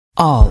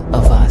All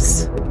of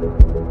us.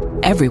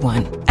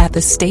 Everyone at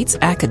the state's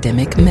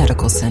academic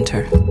medical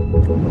center.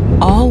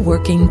 All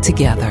working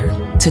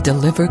together to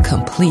deliver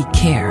complete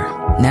care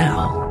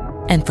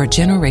now and for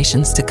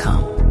generations to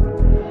come.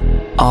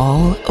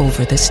 All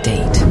over the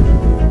state,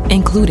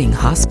 including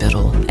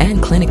hospital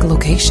and clinic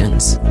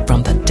locations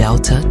from the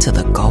Delta to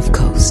the Gulf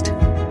Coast.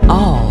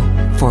 All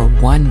for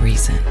one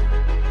reason.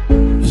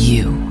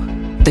 You,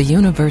 the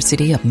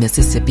University of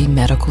Mississippi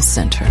Medical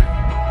Center.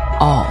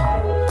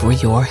 All for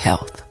your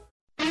health.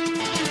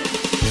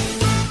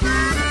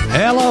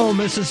 Hello,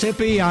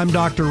 Mississippi. I'm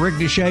Dr. Rick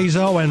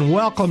DeShazo, and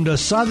welcome to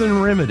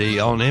Southern Remedy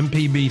on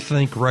MPB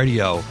Think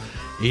Radio.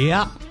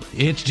 Yep,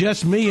 it's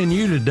just me and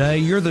you today.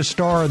 You're the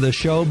star of the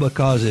show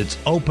because it's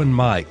open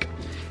mic.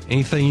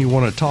 Anything you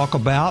want to talk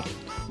about,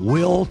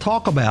 we'll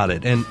talk about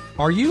it. And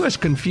are you as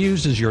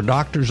confused as your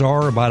doctors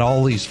are about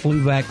all these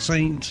flu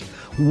vaccines?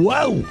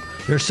 Whoa,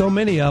 there's so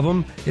many of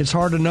them, it's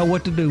hard to know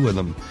what to do with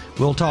them.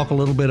 We'll talk a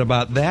little bit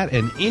about that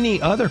and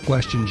any other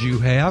questions you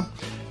have.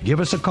 Give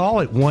us a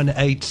call at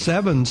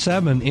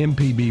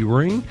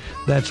 1-877-MPB-RING.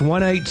 That's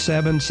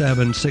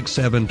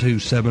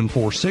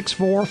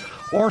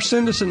 1-877-672-7464. Or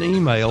send us an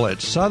email at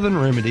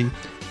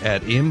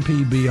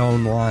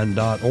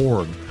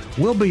southernremedy@mpbonline.org.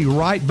 We'll be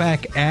right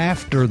back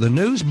after the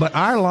news, but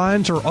our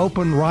lines are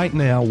open right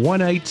now,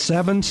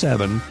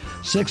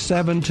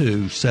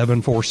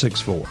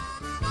 1-877-672-7464.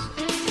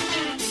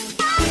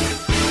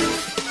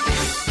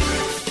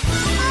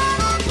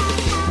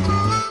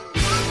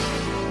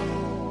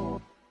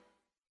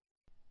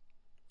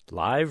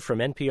 Live from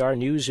NPR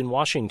News in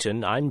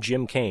Washington, I'm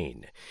Jim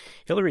Kane.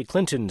 Hillary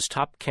Clinton's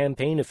top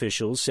campaign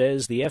official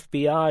says the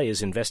FBI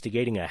is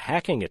investigating a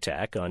hacking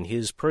attack on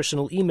his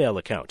personal email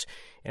account.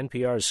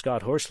 NPR's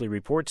Scott Horsley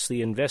reports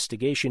the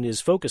investigation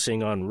is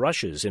focusing on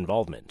Russia's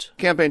involvement.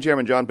 Campaign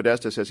Chairman John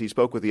Podesta says he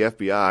spoke with the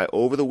FBI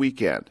over the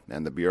weekend,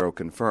 and the Bureau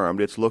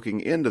confirmed it's looking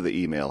into the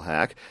email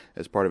hack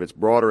as part of its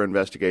broader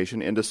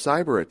investigation into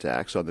cyber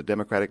attacks on the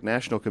Democratic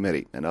National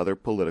Committee and other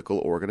political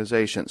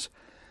organizations.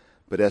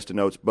 Podesta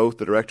notes both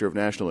the Director of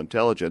National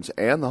Intelligence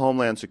and the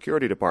Homeland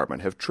Security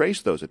Department have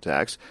traced those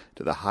attacks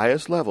to the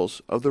highest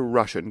levels of the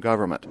Russian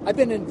government. I've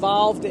been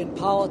involved in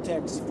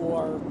politics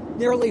for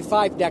nearly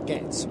 5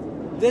 decades.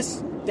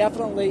 This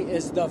definitely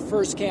is the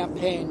first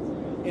campaign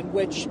in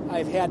which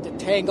I've had to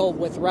tangle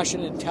with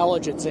Russian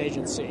intelligence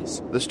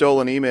agencies. The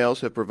stolen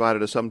emails have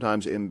provided a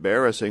sometimes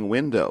embarrassing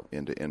window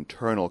into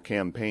internal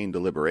campaign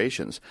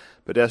deliberations.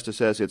 Podesta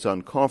says it's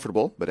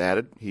uncomfortable, but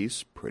added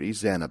he's pretty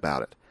zen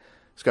about it.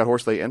 Scott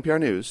Horsley, NPR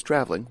News,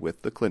 traveling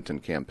with the Clinton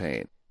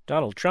campaign.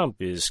 Donald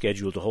Trump is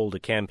scheduled to hold a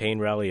campaign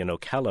rally in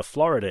Ocala,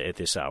 Florida at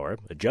this hour.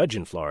 A judge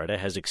in Florida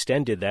has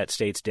extended that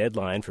state's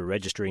deadline for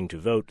registering to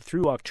vote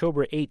through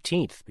October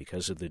 18th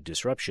because of the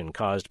disruption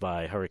caused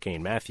by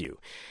Hurricane Matthew.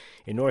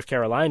 In North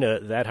Carolina,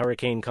 that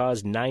hurricane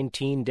caused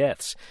 19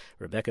 deaths.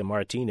 Rebecca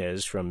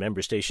Martinez from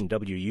member station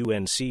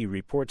WUNC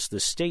reports the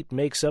state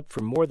makes up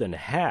for more than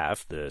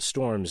half the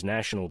storm's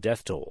national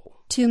death toll.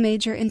 2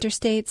 major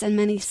interstates and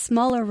many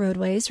smaller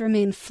roadways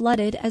remain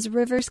flooded as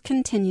rivers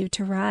continue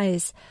to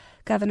rise.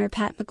 Governor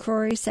Pat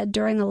McCrory said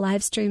during a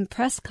live-stream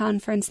press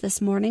conference this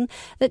morning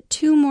that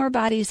 2 more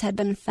bodies had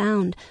been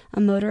found,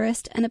 a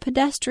motorist and a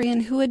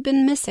pedestrian who had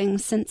been missing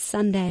since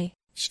Sunday.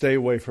 Stay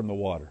away from the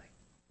water.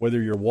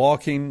 Whether you're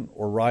walking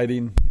or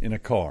riding in a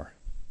car,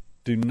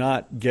 do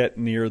not get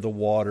near the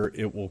water.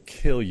 It will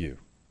kill you.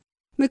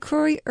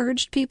 McCrory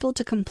urged people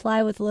to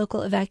comply with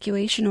local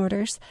evacuation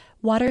orders.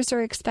 Waters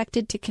are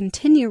expected to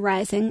continue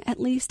rising at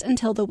least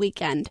until the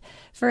weekend.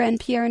 For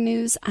NPR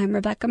News, I'm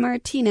Rebecca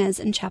Martinez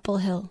in Chapel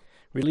Hill.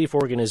 Relief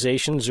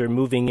organizations are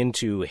moving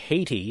into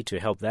Haiti to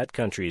help that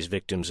country's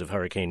victims of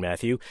Hurricane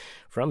Matthew.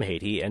 From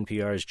Haiti,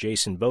 NPR's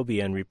Jason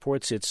Beaubien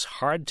reports it's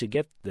hard to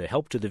get the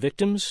help to the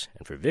victims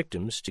and for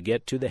victims to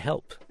get to the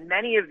help.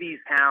 Many of these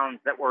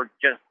towns that were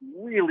just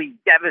really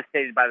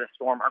devastated by the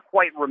storm are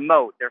quite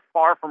remote. They're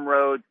far from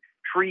roads.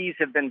 Trees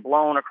have been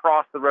blown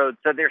across the road,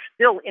 so they're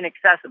still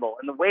inaccessible.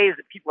 And the ways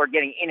that people are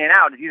getting in and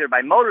out is either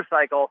by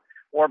motorcycle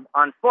or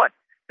on foot.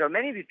 So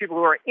many of these people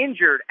who are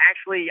injured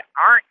actually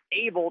aren't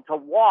able to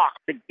walk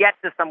to get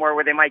to somewhere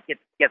where they might get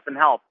some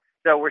help.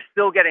 So we're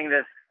still getting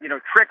this,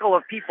 trickle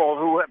of people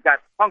who have got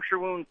puncture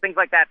wounds, things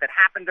like that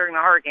happened during the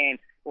hurricane,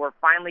 who are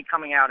finally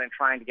coming out and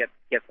trying to get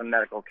some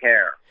medical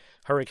care.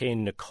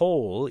 Hurricane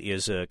Nicole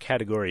is a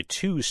Category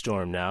 2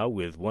 storm now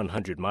with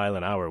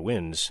 100-mile-an-hour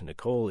winds.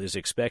 Nicole is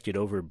expected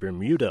over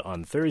Bermuda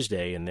on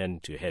Thursday and then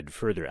to head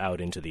further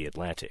out into the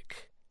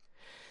Atlantic.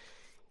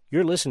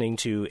 You're listening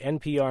to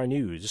NPR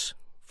News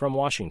from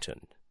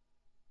Washington.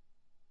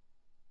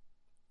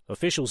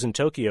 Officials in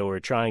Tokyo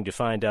are trying to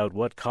find out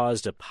what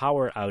caused a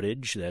power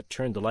outage that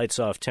turned the lights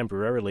off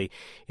temporarily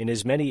in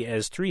as many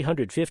as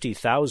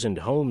 350,000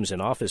 homes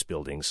and office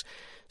buildings.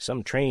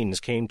 Some trains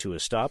came to a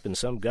stop and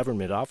some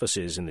government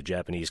offices in the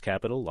Japanese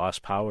capital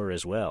lost power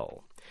as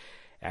well.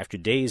 After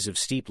days of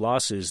steep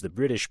losses, the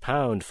British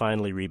pound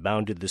finally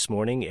rebounded this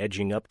morning,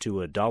 edging up to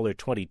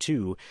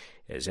 $1.22.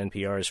 As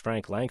NPR's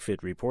Frank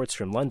Langfitt reports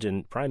from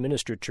London, Prime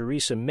Minister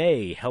Theresa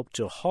May helped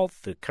to halt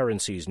the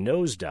currency's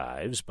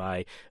nosedives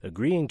by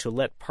agreeing to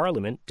let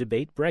Parliament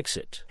debate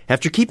Brexit.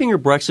 After keeping her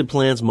Brexit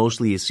plans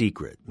mostly a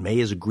secret, May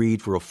has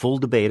agreed for a full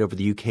debate over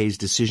the UK's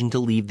decision to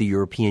leave the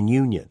European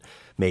Union.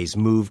 May's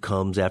move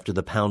comes after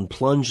the pound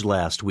plunged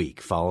last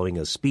week following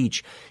a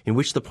speech in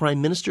which the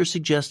Prime Minister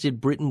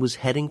suggested Britain was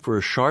heading for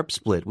a sharp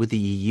split with the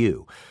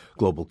EU.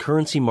 Global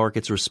currency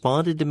markets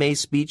responded to May's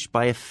speech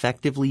by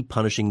effectively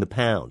punishing the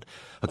pound.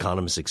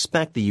 Economists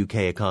expect the UK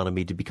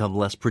economy to become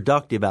less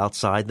productive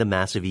outside the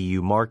massive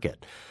EU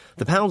market.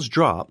 The pound's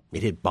drop,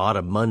 it hit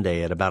bottom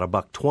Monday at about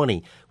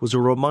 $1.20, was a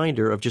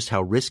reminder of just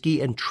how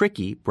risky and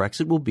tricky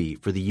Brexit will be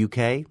for the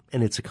UK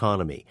and its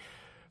economy.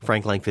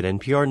 Frank Langfitt,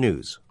 NPR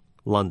News,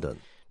 London.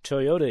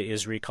 Toyota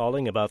is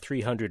recalling about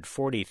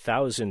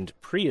 340,000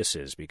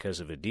 Priuses because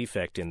of a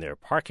defect in their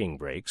parking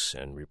brakes,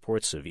 and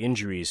reports of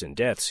injuries and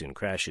deaths in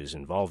crashes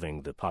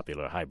involving the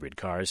popular hybrid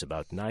cars.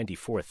 About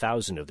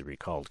 94,000 of the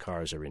recalled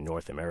cars are in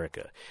North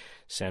America.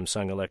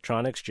 Samsung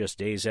Electronics, just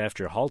days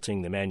after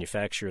halting the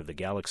manufacture of the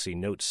Galaxy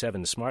Note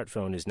 7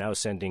 smartphone, is now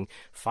sending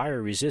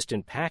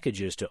fire-resistant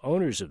packages to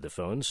owners of the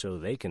phone so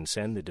they can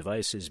send the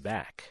devices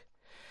back.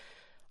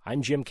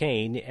 I'm Jim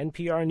Kane,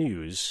 NPR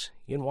News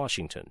in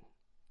Washington.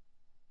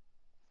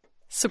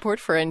 Support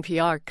for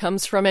NPR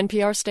comes from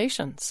NPR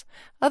stations.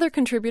 Other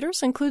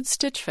contributors include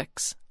Stitch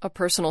Fix, a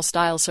personal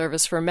style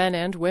service for men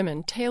and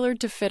women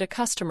tailored to fit a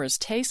customer's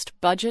taste,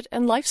 budget,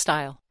 and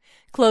lifestyle.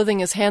 Clothing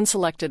is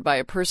hand-selected by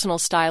a personal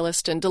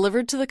stylist and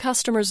delivered to the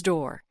customer's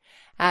door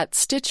at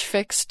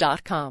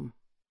StitchFix.com.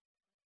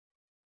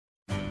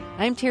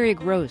 I'm Terry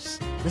Gross.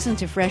 Listen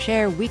to Fresh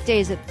Air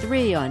weekdays at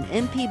 3 on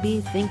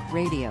MPB Think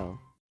Radio.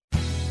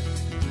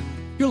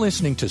 You're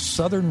listening to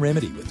Southern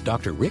Remedy with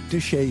Dr. Rick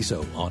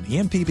DeShazo on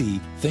MPB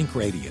Think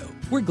Radio.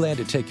 We're glad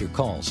to take your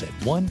calls at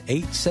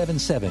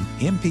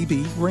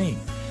 1-877-MPB-RING.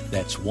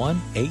 That's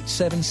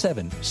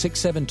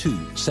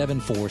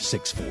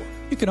 1-877-672-7464.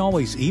 You can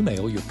always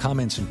email your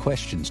comments and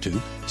questions to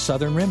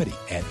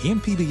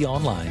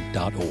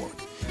southernremedy@mpbonline.org.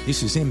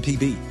 This is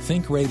MPB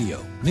Think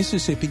Radio,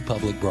 Mississippi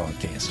Public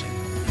Broadcasting.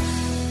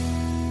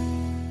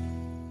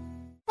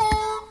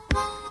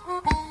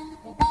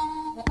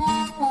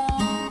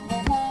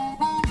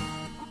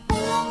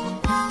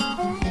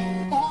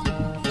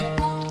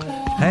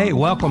 Hey,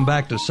 welcome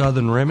back to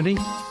Southern Remedy.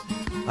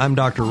 I'm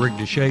Dr. Rick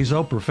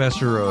DeShazo,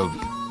 professor of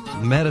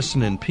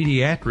medicine and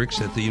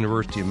pediatrics at the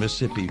University of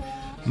Mississippi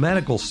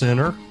Medical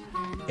Center.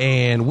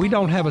 And we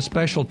don't have a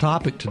special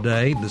topic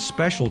today. The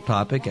special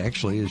topic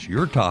actually is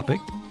your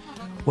topic.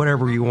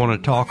 Whatever you want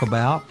to talk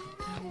about,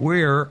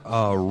 we're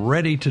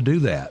ready to do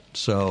that.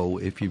 So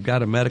if you've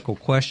got a medical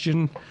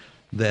question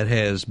that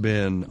has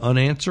been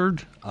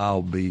unanswered,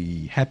 I'll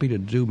be happy to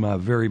do my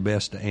very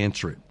best to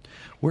answer it.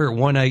 We're at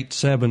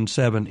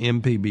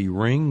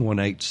 1-877-MPB-RING,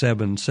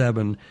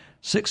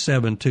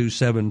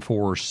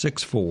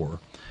 1-877-672-7464.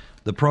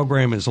 The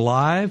program is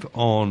live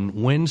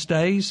on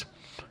Wednesdays,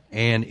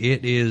 and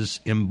it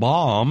is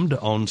embalmed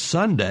on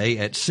Sunday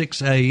at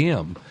 6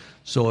 a.m.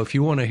 So if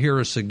you want to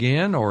hear us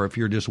again, or if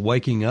you're just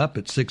waking up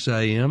at 6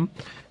 a.m.,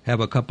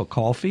 have a cup of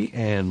coffee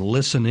and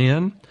listen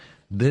in.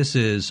 This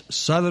is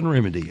Southern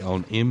Remedy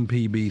on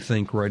MPB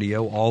Think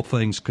Radio, all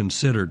things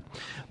considered.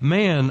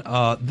 Man,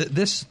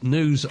 this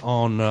news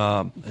on,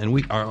 and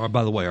we are,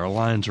 by the way, our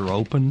lines are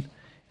open,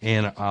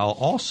 and I'll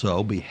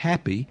also be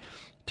happy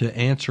to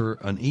answer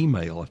an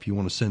email if you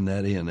want to send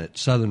that in at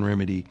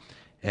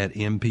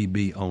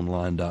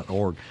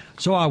southernremedy@mpbonline.org.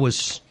 So I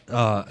was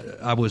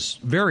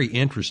very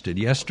interested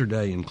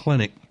yesterday in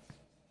clinic.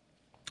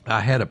 I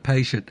had a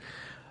patient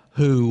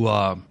who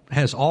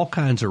has all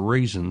kinds of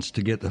reasons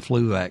to get the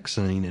flu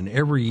vaccine, and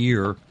every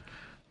year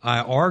I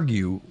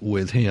argue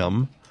with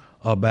him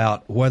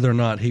about whether or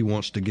not he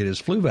wants to get his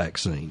flu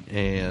vaccine.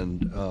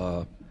 And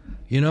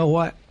you know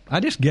what?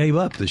 I just gave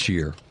up this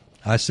year.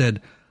 I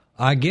said,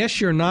 I guess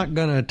you're not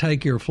going to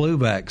take your flu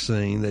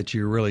vaccine that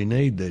you really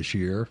need this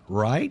year,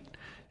 right?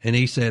 And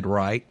he said,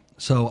 right.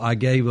 So I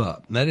gave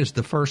up. That is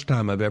the first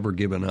time I've ever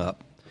given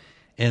up.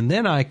 And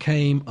then I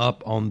came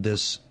up on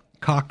this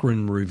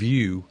Cochrane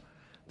review.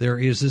 There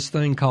is this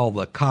thing called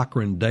the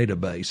Cochrane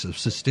Database of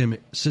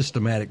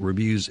Systematic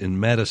Reviews in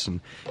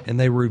Medicine, and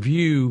they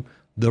review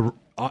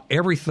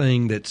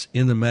everything that's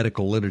in the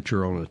medical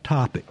literature on a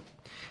topic.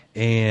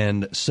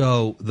 And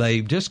so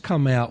they've just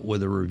come out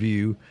with a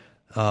review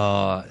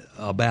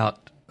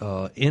about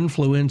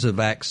influenza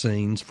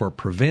vaccines for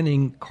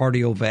preventing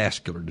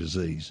cardiovascular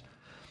disease.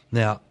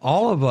 Now,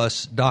 all of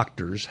us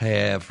doctors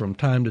have, from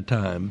time to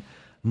time,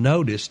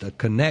 noticed a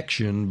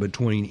connection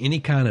between any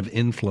kind of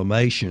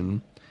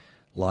inflammation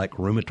like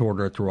rheumatoid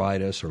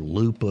arthritis or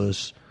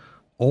lupus,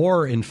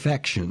 or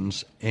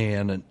infections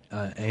and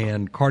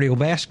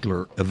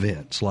cardiovascular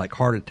events like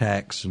heart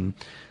attacks and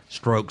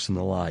strokes and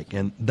the like.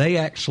 And they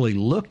actually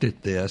looked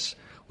at this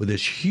with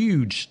this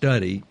huge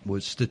study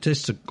with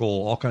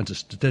all kinds of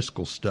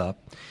statistical stuff,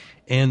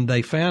 And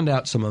they found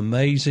out some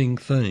amazing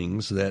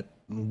things that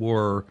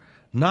were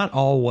not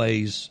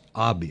always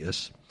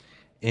obvious,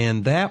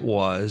 and that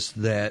was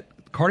that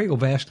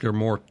cardiovascular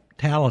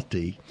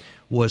mortality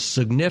was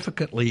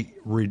significantly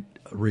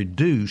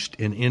reduced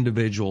in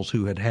individuals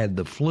who had had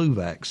the flu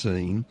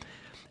vaccine,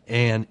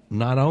 and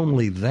not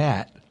only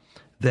that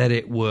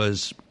it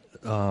was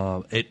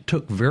it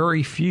took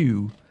very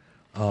few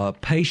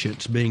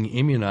patients being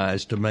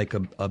immunized to make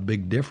a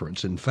big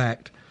difference. In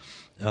fact,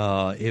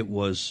 it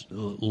was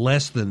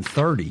less than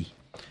 30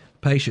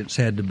 patients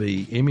had to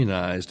be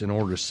immunized in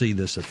order to see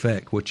this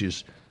effect, which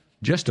is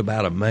just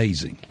about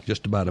amazing,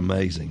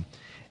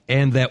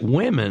 and that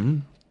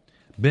women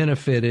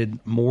benefited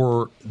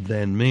more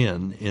than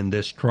men in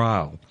this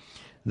trial.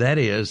 That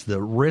is,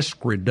 the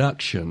risk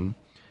reduction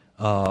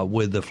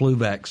with the flu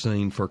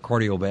vaccine for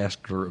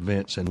cardiovascular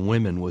events in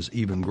women was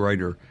even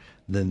greater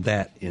than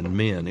that in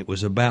men. It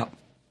was about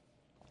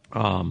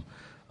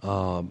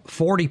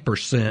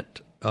 40%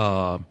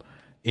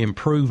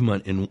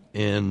 improvement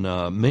in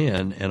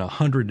men and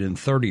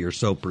 130 or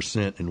so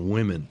percent in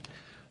women.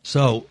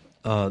 So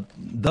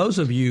those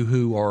of you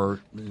who are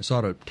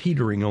sort of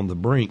teetering on the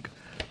brink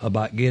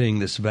about getting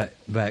this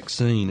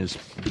vaccine, is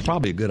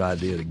probably a good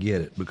idea to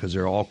get it, because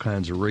there are all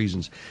kinds of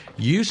reasons.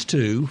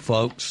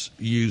 Folks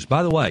use,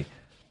 by the way,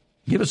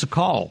 give us a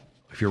call.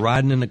 If you're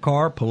riding in the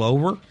car, pull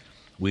over.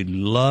 We'd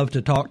love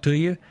to talk to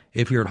you.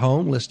 If you're at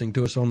home listening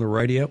to us on the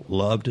radio,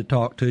 love to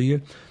talk to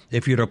you.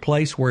 If you're at a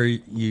place where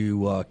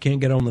you can't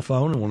get on the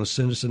phone and want to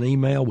send us an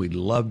email, we'd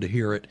love to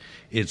hear it.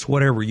 It's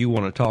whatever you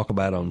want to talk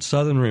about on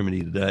Southern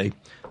Remedy today.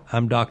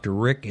 I'm Dr.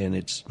 Rick, and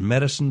it's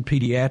medicine,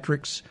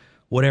 pediatrics,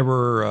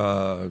 whatever,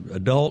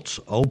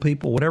 adults, old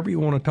people, whatever you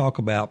want to talk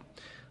about.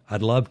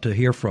 I'd love to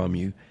hear from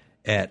you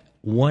at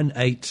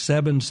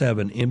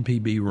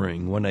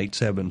 1-877-MPB-RING,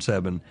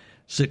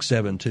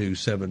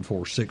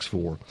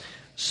 1-877-672-7464.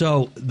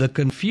 So the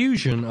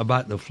confusion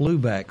about the flu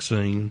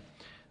vaccine,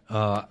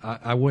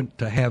 I went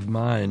to have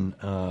mine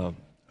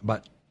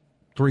about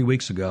 3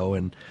 weeks ago,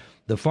 and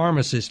the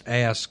pharmacist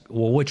asked,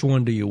 well, which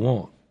one do you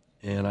want?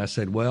 And I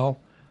said,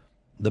 well,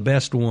 the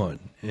best one.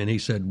 And he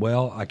said,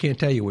 well, I can't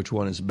tell you which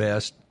one is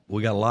best.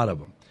 We got a lot of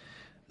them.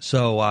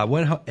 So I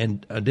went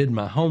and I did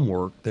my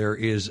homework. There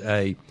is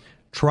a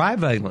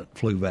trivalent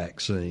flu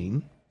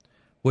vaccine,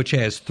 which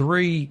has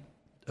 3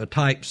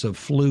 types of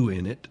flu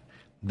in it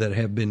that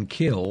have been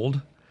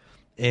killed,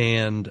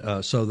 and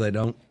so they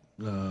don't.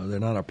 They're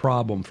not a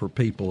problem for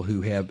people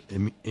who have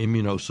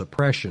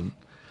immunosuppression.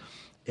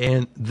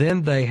 And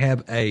then they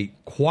have a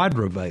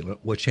quadrivalent,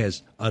 which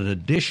has an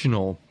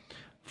additional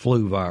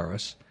flu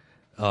virus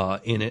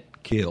in it,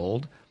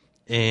 killed.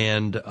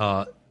 And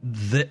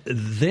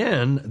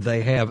then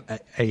they have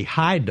a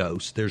high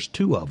dose. There's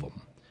 2 of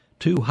them,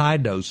 2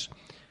 high-dose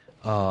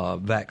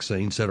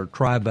vaccines that are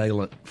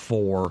trivalent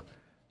for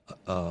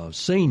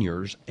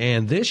seniors.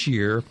 And this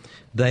year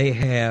they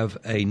have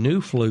a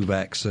new flu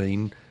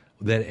vaccine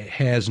that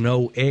has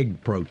no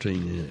egg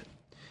protein in it.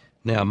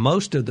 Now,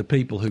 most of the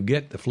people who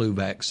get the flu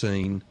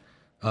vaccine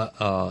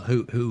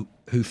who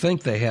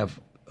think they have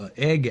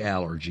egg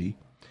allergy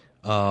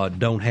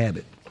don't have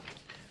it.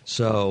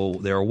 So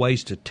there are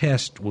ways to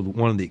test with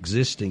one of the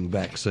existing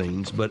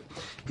vaccines. But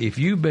if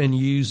you've been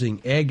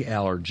using egg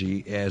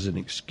allergy as an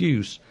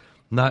excuse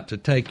not to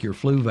take your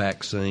flu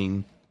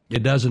vaccine,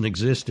 it doesn't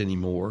exist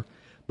anymore,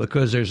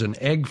 because there's an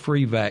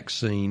egg-free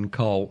vaccine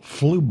called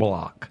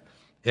Flublok,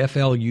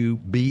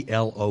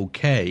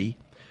 F-L-U-B-L-O-K,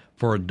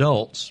 for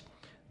adults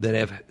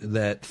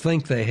that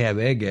think they have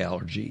egg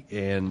allergy,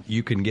 and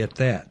you can get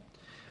that.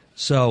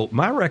 So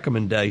my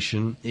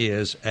recommendation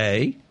is,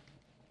 A,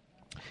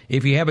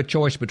 if you have a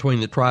choice between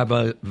the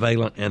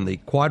trivalent and the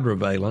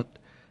quadrivalent,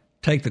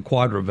 take the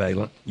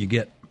quadrivalent. You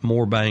get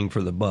more bang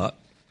for the buck.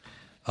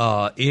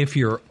 If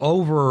you're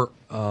over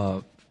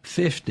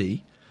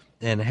 50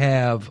 and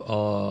have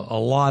a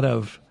lot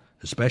of,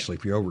 especially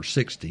if you're over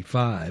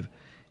 65,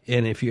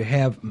 and if you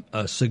have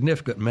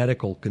significant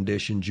medical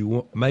conditions,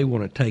 you may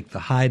want to take the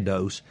high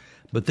dose,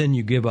 but then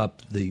you give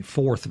up the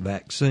 4th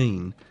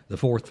vaccine, the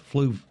 4th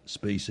flu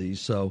species.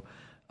 So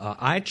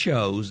I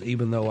chose,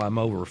 even though I'm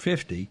over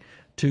 50,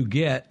 to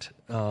get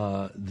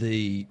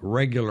the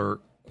regular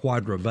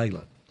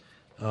quadrivalent,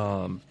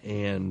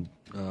 and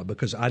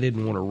because I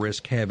didn't want to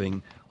risk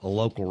having a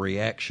local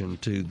reaction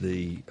to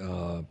the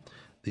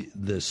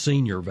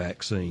senior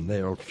vaccine.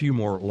 There are a few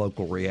more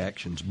local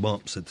reactions,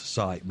 bumps at the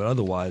site, but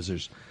otherwise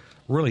there's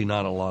really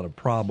not a lot of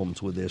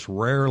problems with this.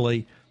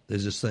 Rarely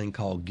there's this thing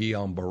called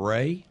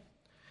Guillain-Barré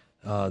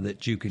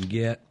that you can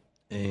get,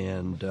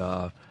 and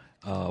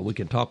we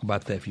can talk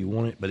about that if you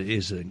want it, but it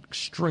is an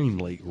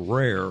extremely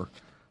rare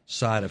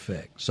side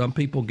effect. Some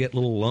people get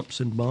little lumps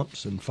and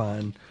bumps and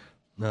find,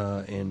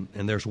 and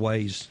there's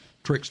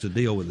tricks to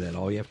deal with that.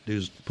 All you have to do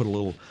is put a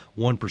little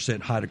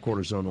 1%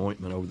 hydrocortisone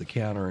ointment over the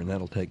counter, and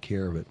that'll take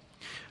care of it.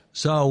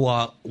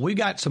 So we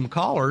got some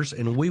callers,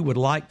 and we would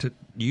like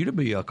you to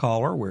be a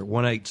caller. We're at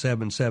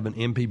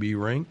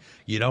 1-877-MPB-RING.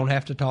 You don't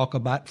have to talk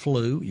about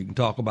flu. You can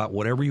talk about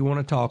whatever you want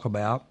to talk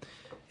about,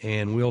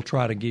 and we'll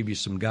try to give you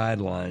some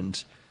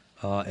guidelines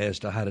as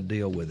to how to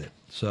deal with it.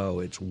 So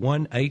it's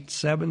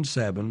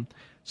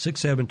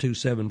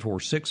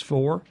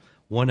 1-877-672-7464,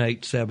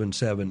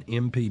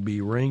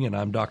 1-877-MPB-RING, and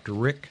I'm Dr.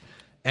 Rick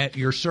at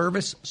your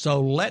service.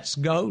 So let's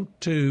go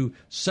to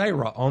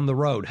Sarah on the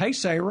road. Hey,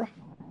 Sarah.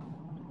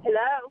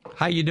 Hello.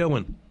 How you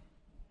doing?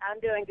 I'm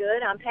doing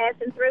good. I'm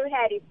passing through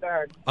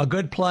Hattiesburg. A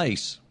good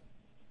place.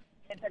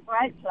 It's a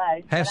great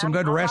place. Have some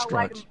good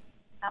restaurants.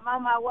 I'm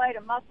on my way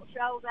to Muscle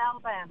Shoals,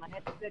 Alabama, and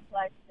it's a good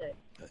place, too.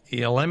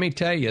 Yeah, let me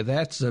tell you,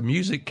 that's the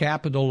music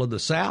capital of the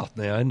South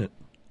now, isn't it?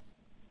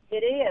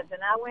 It is,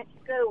 and I went to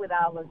school with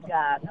all those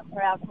guys. I'm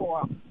proud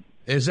for them.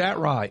 Is that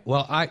right?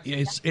 Well,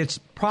 it's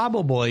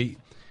probably,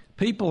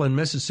 people in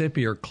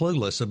Mississippi are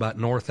clueless about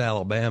North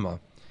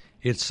Alabama.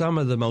 It's some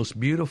of the most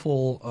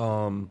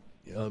beautiful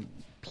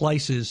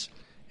places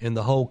in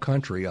the whole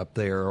country up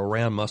there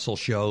around Muscle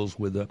Shoals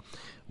with the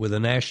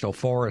national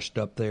forest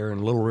up there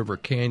and Little River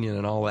Canyon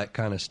and all that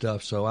kind of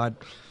stuff. So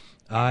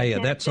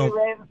that's on.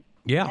 River,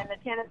 yeah. And the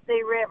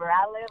Tennessee River.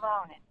 I live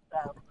on it.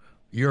 So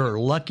you're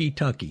lucky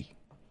tucky.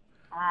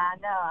 I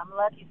know. I'm the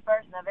luckiest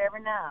person I've ever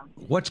known.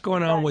 What's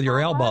going on with your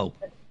elbow?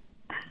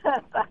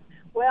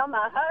 Well,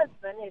 my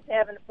husband is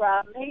having a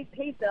problem. He's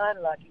the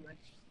unlucky one.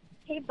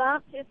 He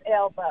bumped his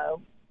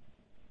elbow,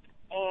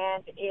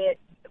 and it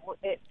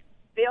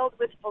filled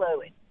with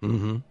fluid.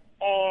 Mm-hmm.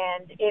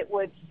 And it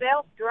would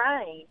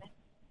self-drain,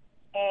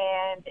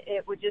 and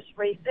it would just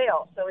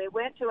refill. So he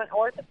went to an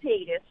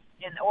orthopedist,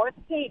 and the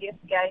orthopedist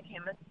gave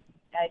him a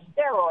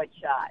steroid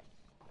shot.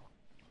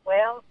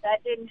 Well,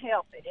 that didn't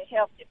help it. It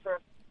helped it for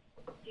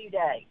a few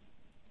days.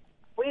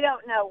 We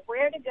don't know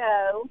where to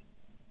go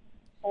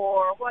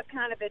or what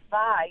kind of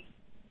advice.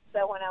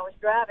 So when I was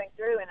driving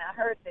through and I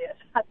heard this,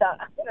 I thought,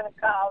 I'm going to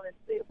call and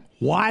see.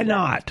 Why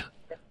not?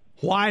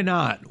 Why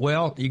not?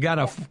 Well, you got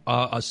to.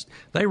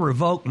 They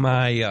revoked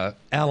my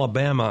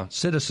Alabama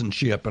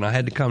citizenship, and I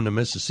had to come to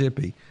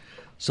Mississippi.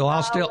 So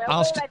I'll still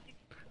come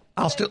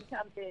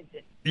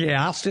visit.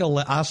 Yeah, I'll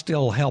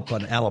still help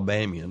an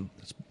Alabamian.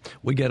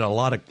 We get a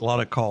lot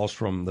of calls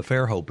from the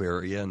Fairhope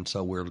area, and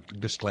so we're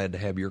just glad to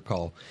have your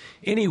call.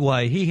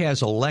 Anyway, he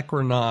has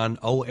Olecranon,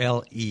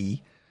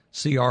 OLECRANON,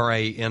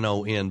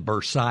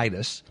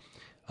 bursitis.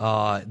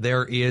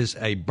 There is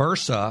a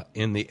bursa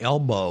in the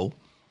elbow.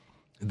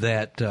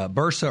 That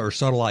bursa are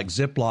sort of like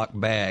Ziploc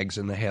bags,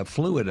 and they have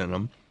fluid in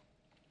them,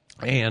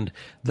 and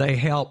they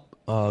help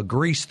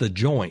grease the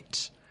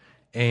joints.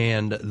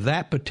 And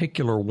that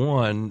particular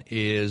one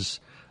is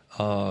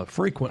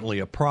frequently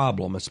a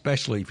problem,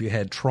 especially if you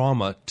had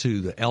trauma to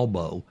the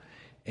elbow.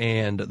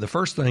 And the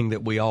first thing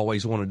that we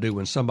always want to do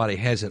when somebody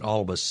has it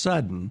all of a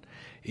sudden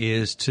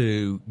is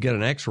to get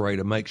an x-ray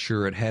to make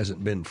sure it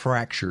hasn't been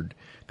fractured,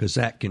 because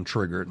that can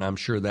trigger it, and I'm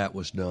sure that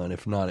was done.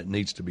 If not, it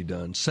needs to be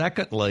done.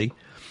 Secondly,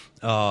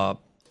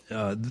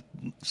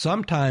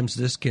 sometimes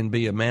this can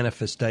be a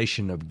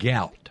manifestation of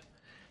gout,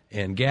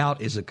 and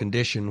gout is a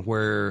condition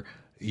where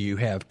you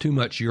have too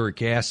much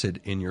uric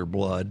acid in your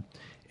blood,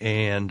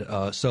 and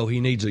so he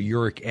needs a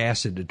uric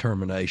acid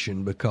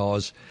determination,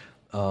 because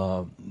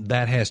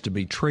that has to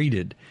be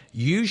treated.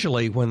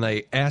 Usually when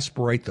they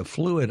aspirate the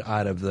fluid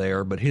out of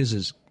there, but his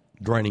is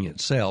draining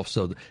itself,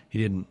 so he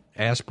didn't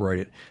aspirate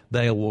it,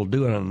 they will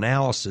do an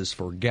analysis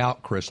for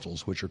gout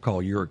crystals, which are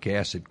called uric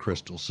acid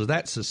crystals. So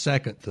that's the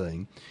second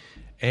thing.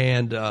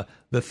 And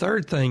the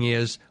third thing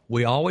is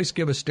we always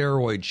give a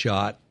steroid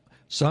shot.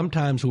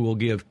 Sometimes we will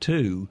give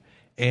two.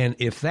 And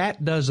if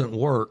that doesn't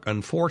work,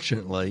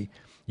 unfortunately,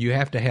 you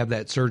have to have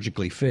that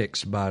surgically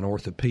fixed by an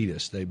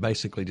orthopedist. They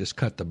basically just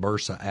cut the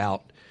bursa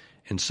out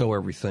and sew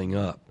everything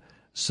up.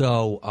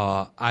 So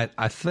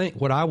I think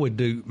what I would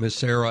do, Miss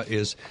Sarah,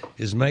 is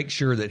make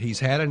sure that he's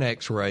had an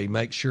x-ray,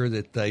 make sure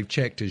that they've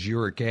checked his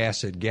uric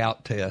acid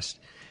gout test,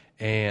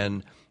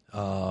 and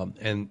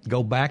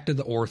go back to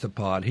the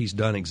orthopod. He's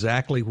done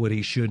exactly what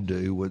he should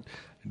do with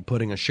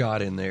putting a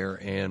shot in there,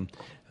 and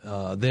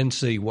then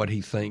see what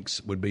he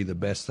thinks would be the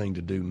best thing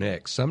to do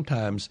next.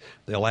 Sometimes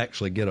they'll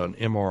actually get an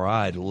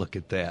MRI to look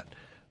at that.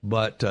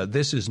 But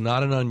this is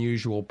not an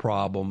unusual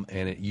problem,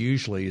 and it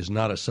usually is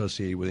not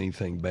associated with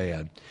anything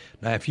bad.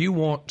 Now, if you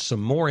want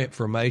some more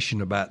information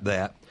about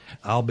that,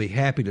 I'll be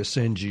happy to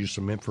send you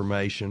some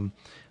information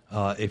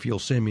if you'll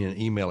send me an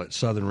email at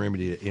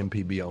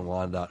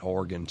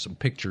southernremedy@mpbonline.org and some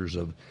pictures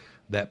of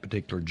that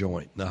particular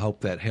joint. And I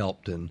hope that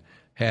helped, and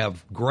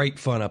have great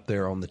fun up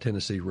there on the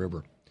Tennessee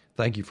River.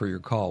 Thank you for your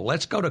call.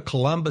 Let's go to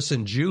Columbus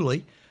and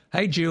Julie.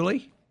 Hey,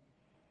 Julie.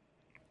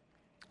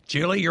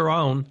 Julie, you're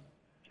on.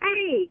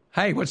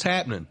 Hey, what's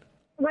happening?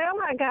 Well,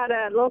 I got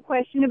a little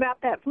question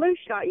about that flu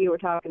shot you were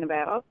talking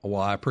about.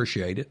 Well, I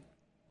appreciate it.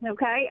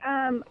 Okay.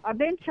 I've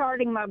been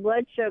charting my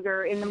blood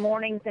sugar in the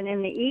mornings and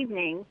in the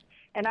evenings,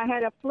 and I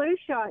had a flu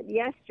shot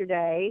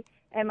yesterday,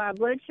 and my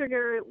blood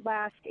sugar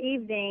last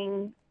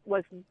evening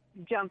was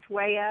jumped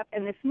way up,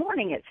 and this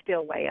morning it's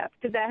still way up.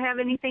 Did that have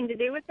anything to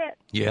do with it?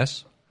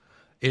 Yes.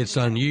 It's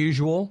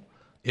unusual.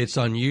 It's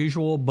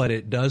unusual, but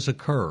it does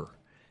occur.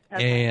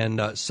 Okay. And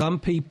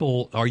some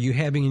people, are you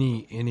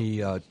having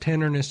any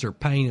tenderness or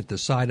pain at the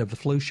site of the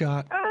flu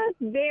shot?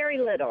 Very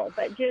little,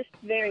 but just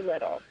very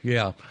little.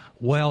 Yeah.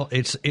 Well,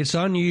 it's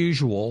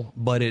unusual,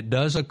 but it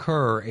does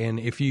occur. And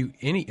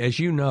as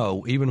you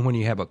know, even when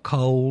you have a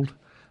cold,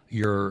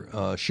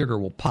 your sugar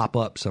will pop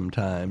up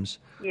sometimes.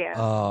 Yeah.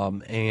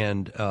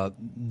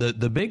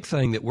 The big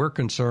thing that we're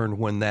concerned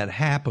when that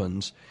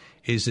happens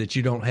is that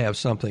you don't have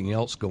something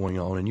else going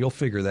on, and you'll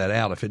figure that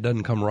out. If it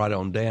doesn't come right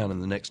on down in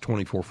the next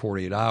 24,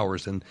 48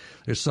 hours, and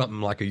there's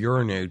something like a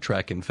urinary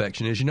tract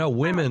infection. As you know,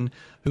 women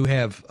who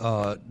have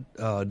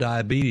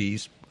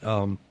diabetes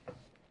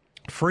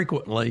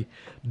frequently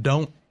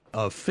don't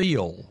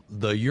feel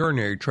the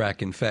urinary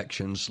tract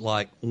infections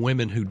like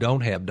women who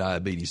don't have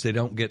diabetes. They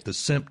don't get the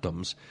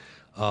symptoms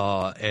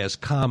as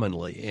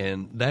commonly,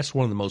 and that's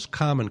one of the most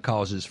common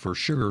causes for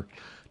sugar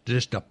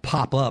just to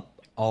pop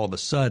up all of a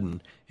sudden.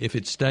 If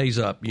it stays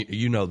up,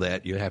 you know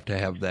that. You have to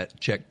have that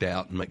checked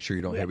out and make sure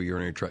you don't have a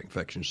urinary tract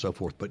infection and so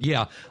forth. But,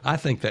 yeah, I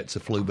think that's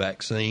a flu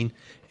vaccine,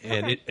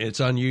 and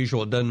it's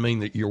unusual. It doesn't mean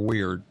that you're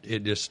weird.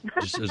 It just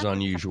is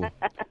unusual.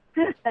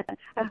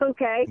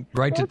 Okay.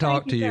 Great to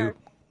talk to you.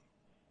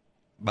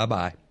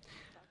 Bye-bye.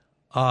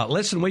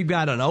 Listen, we've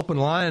got an open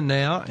line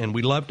now, and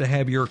we'd love to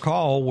have your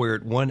call. We're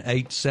at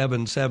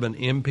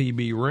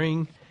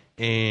 1-877-MPB-RING.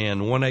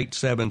 And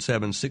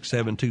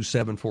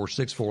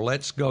 1-877-672-7464.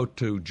 Let's go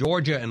to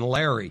Georgia and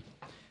Larry.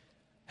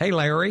 Hey,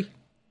 Larry.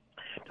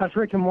 Dr.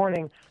 Rick, good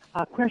morning.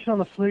 Question on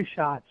the flu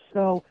shot.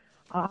 So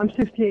I'm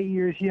 68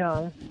 years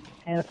young,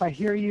 and if I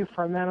hear you,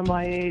 for a man of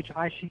my age,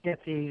 I should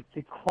get the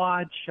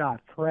quad shot,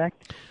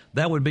 correct?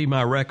 That would be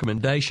my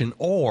recommendation.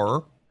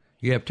 Or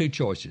you have two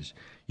choices.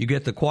 You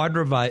get the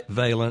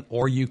quadrivalent,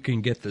 or you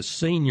can get the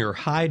senior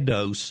high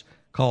dose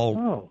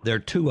called, there are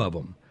two of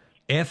them.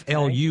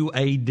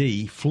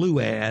 FLUAD,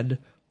 Fluad,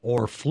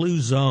 or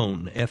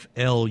Fluzone,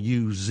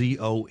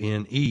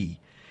 FLUZONE.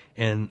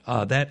 And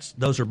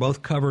those are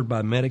both covered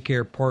by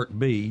Medicare Part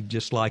B,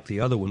 just like the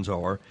other ones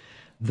are.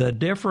 The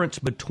difference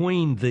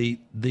between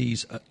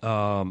these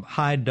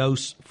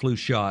high-dose flu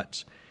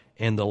shots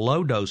and the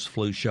low-dose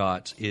flu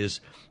shots is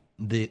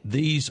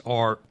these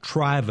are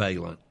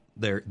trivalent.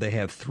 They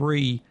have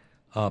three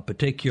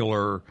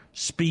particular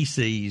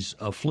species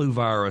of flu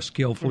virus,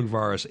 kill flu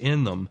virus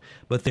in them,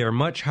 but they're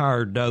much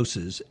higher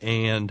doses.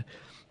 And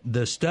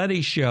the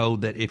studies show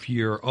that if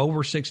you're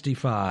over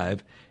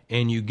 65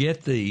 and you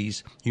get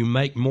these, you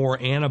make more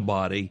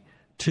antibody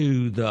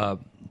to the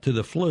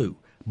flu.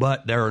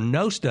 But there are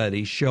no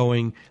studies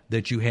showing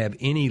that you have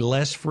any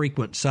less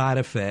frequent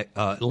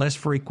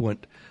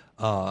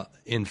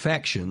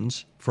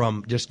infections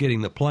from just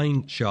getting the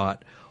plain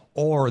shot,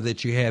 or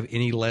that you have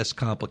any less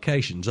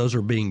complications. Those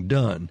are being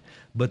done.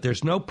 But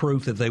there's no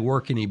proof that they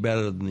work any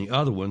better than the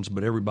other ones,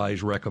 but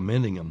everybody's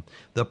recommending them.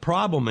 The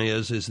problem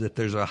is that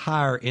there's a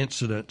higher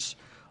incidence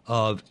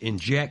of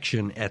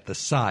injection at the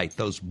site,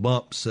 those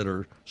bumps that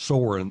are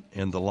sore and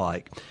the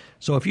like.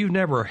 So if you've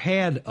never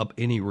had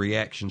any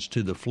reactions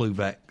to the flu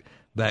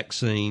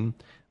vaccine,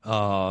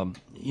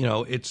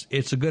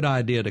 it's a good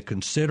idea to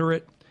consider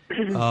it.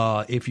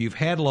 If you've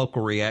had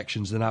local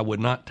reactions, then I would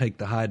not take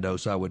the high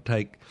dose. I would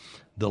take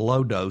the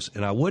low dose,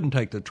 and I wouldn't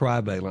take the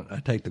trivalent. I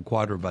take the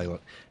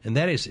quadrivalent, and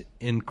that is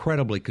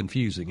incredibly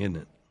confusing, isn't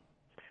it?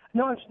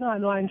 No, it's not.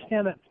 No, I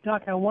understand that.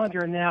 Doc, I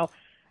wonder now,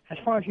 as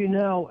far as you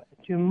know,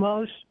 do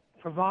most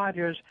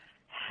providers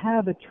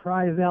have a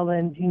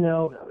trivalent,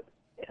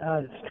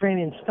 strain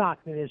in stock?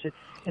 I mean, is it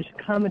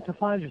common to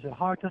find? Is it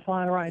hard to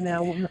find right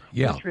now?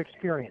 Yeah. What's your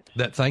experience?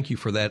 Thank you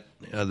for that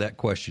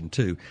question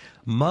too.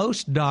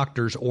 Most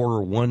doctors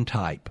order one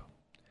type,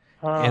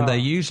 and they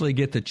usually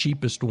get the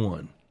cheapest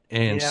one.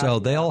 And so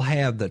they'll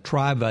have the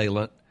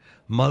trivalent,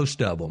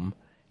 most of them,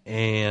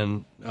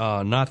 and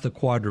not the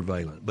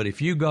quadrivalent. But if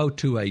you go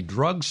to a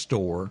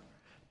drugstore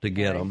to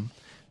get them,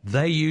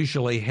 they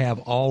usually have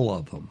all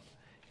of them.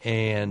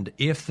 And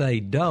if they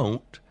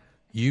don't,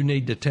 you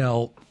need to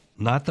tell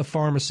not the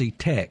pharmacy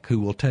tech who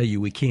will tell you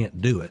we can't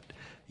do it.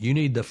 You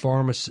need to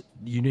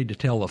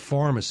tell the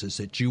pharmacist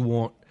that you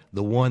want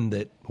the one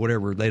that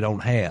whatever they don't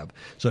have.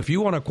 So if you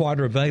want a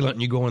quadrivalent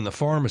and you go in the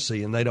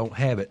pharmacy and they don't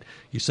have it,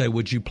 you say,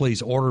 would you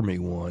please order me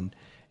one?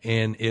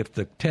 And if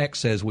the tech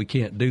says we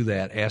can't do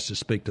that, ask to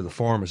speak to the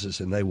pharmacist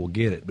and they will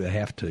get it. They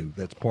have to.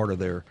 That's part of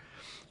their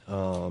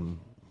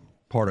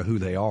part of who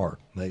they are.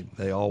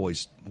 They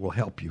always will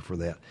help you for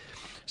that.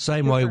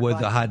 Same way with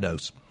the high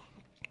dose.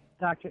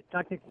 Doctor,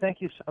 thank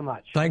you so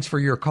much. Thanks for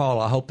your call.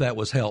 I hope that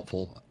was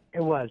helpful.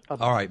 It was.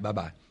 Bye-bye. All right,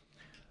 bye-bye.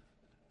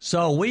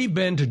 So we've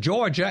been to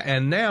Georgia,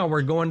 and now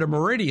we're going to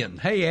Meridian.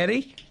 Hey,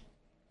 Eddie.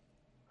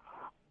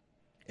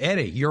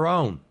 Eddie, you're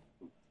on.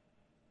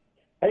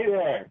 Hey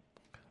there.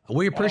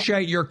 We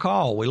appreciate your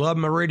call. We love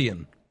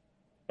Meridian.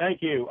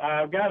 Thank you.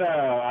 I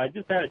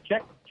just had a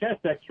chest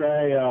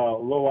X-ray a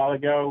little while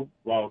ago,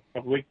 a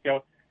couple weeks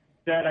ago.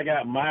 Said I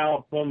got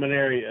mild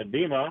pulmonary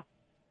edema.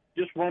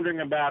 Just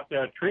wondering about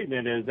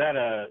treatment. Is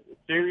that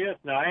serious?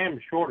 Now, I am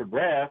short of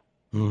breath.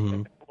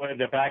 Mm-hmm.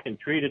 If I can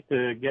treat it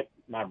to get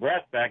my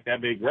breath back,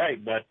 that'd be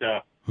great. But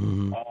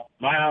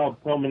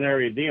mild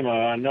pulmonary edema,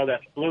 I know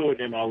that's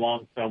fluid in my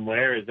lungs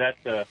somewhere. Is that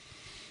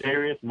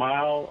serious,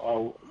 mild,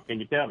 or can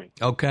you tell me?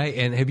 Okay,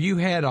 and have you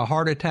had a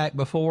heart attack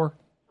before?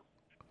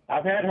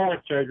 I've had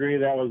heart surgery.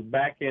 That was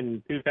back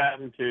in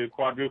 2002,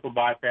 quadruple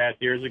bypass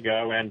years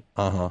ago, and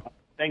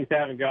things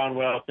haven't gone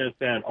well since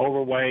then.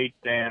 Overweight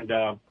and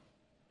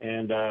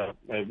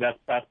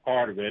that's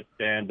part of it,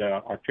 and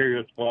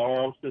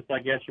arteriosclerosis, I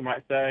guess you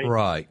might say.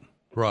 Right.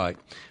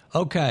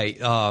 Okay,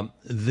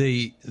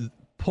 the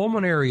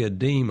pulmonary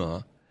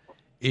edema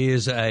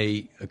is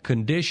a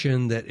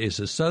condition that is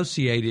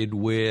associated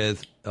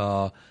with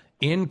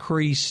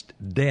increased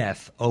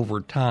death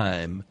over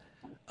time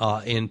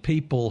in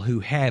people who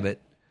have it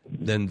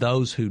than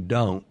those who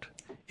don't,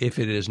 if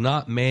it is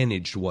not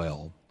managed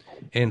well.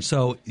 And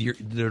so,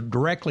 to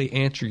directly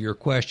answer your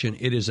question,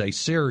 it is a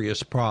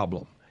serious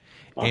problem.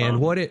 And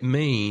what it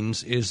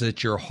means is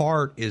that your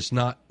heart is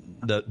not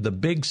the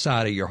big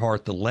side of your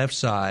heart, the left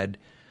side,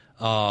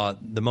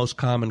 the most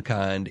common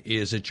kind,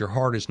 is that your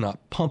heart is not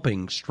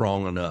pumping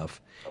strong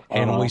enough.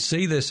 And we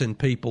see this in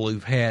people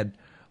who've had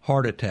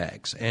heart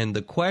attacks. And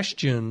the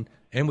question,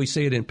 and we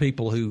see it in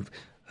people who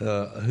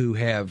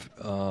have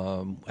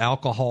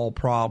alcohol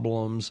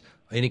problems,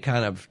 any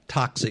kind of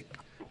toxic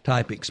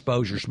type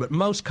exposures, but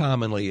most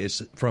commonly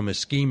is from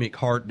ischemic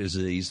heart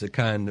disease, the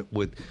kind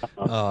with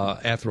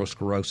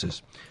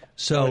atherosclerosis.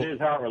 So it is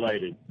heart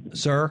related,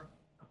 sir.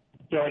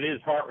 So it is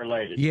heart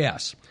related.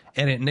 Yes,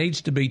 and it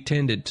needs to be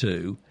tended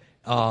to,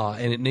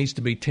 and it needs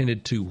to be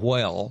tended to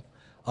well.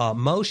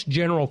 Most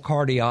general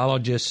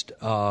cardiologists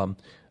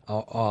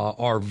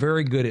are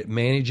very good at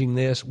managing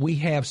this. We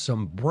have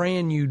some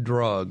brand new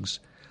drugs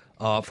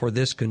for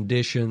this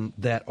condition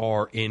that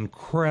are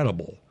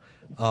incredible,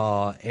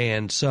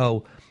 and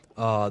so.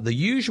 The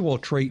usual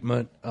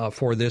treatment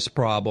for this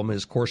problem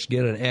is, of course,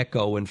 get an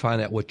echo and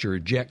find out what your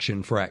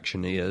ejection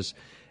fraction is,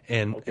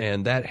 and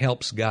that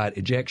helps guide.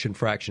 Ejection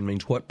fraction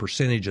means what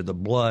percentage of the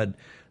blood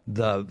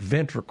the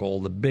ventricle,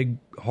 the big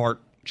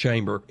heart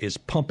chamber, is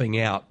pumping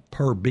out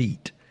per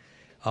beat.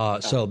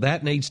 So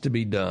that needs to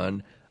be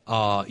done.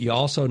 You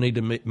also need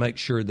to make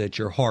sure that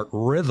your heart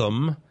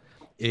rhythm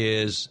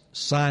is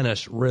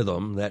sinus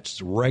rhythm,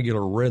 that's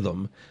regular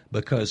rhythm,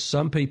 because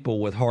some people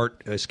with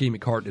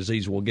ischemic heart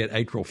disease will get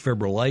atrial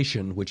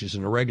fibrillation, which is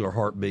an irregular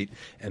heartbeat,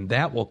 and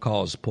that will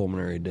cause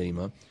pulmonary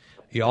edema.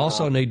 You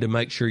also need to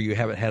make sure you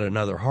haven't had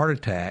another heart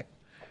attack,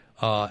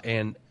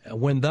 and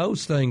when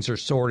those things are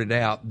sorted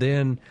out,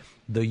 then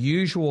the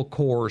usual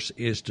course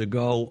is to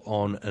go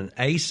on an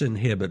ACE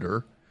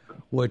inhibitor,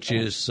 which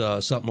is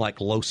something like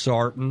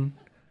losartan.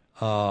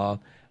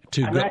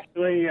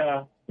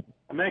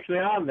 I'm actually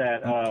on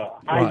that.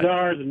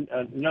 Izar is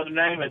another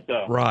name.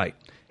 Right.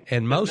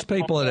 And most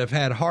people that have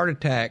had heart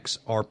attacks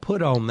are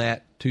put on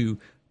that to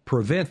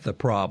prevent the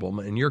problem.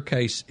 In your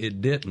case,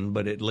 it didn't,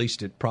 but at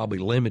least it probably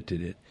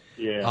limited it.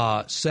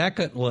 Yeah.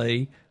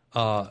 Secondly,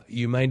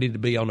 you may need to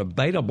be on a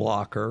beta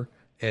blocker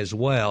as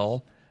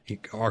well.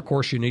 Of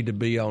course, you need to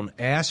be on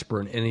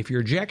aspirin. And if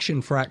your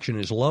ejection fraction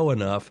is low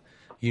enough,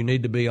 you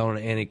need to be on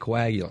an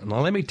anticoagulant.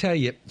 Now, let me tell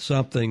you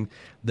something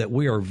that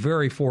we are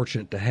very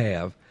fortunate to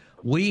have.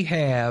 We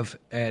have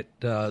at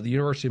the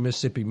University of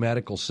Mississippi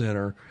Medical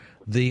Center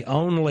the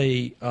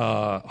only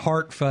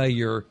heart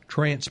failure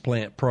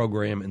transplant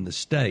program in the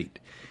state.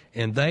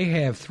 And they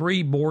have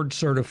 3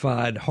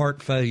 board-certified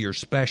heart failure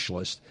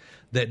specialists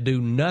that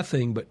do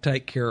nothing but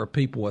take care of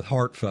people with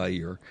heart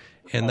failure.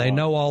 And they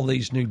know all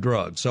these new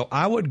drugs. So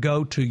I would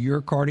go to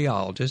your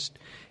cardiologist,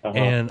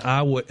 and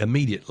I would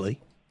immediately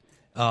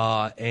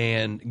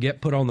and get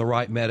put on the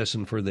right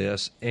medicine for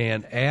this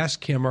and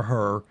ask him or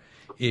her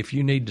if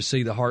you need to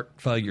see the heart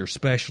failure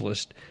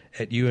specialist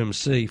at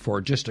UMC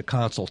for just a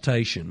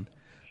consultation.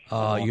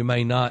 You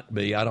may not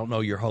be. I don't know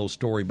your whole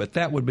story, but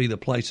that would be the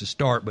place to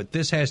start. But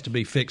this has to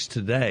be fixed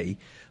today,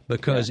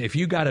 because if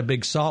you got a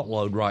big salt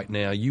load right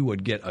now, you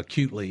would get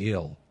acutely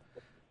ill.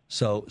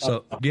 So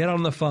get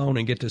on the phone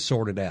and get this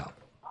sorted out.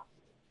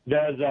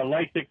 Does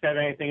Lasix have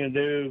anything to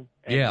do?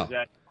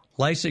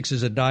 Lasix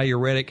is a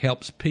diuretic,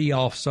 helps pee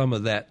off some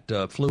of that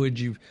fluid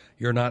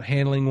you're not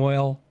handling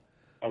well.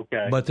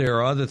 Okay. But there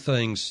are other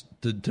things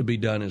to be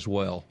done as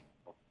well.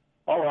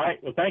 All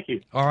right. Well, thank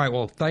you. All right.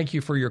 Well, thank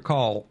you for your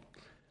call.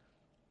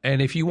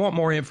 And if you want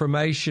more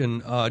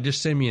information,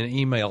 just send me an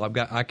email.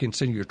 I can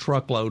send you a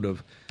truckload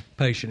of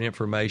patient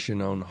information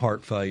on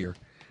heart failure.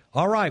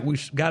 All right.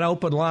 We've got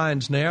open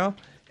lines now,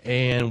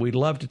 and we'd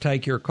love to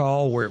take your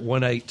call. We're at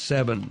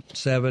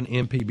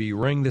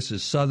 1-877-MPB-RING. This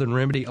is Southern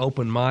Remedy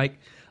Open Mic.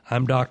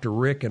 I'm Dr.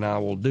 Rick, and I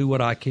will do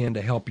what I can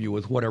to help you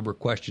with whatever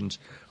questions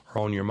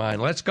are on your mind.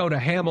 Let's go to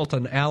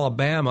Hamilton,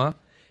 Alabama,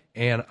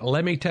 and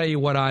let me tell you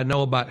what I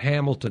know about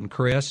Hamilton,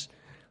 Chris.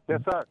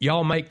 Yes, sir.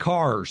 Y'all make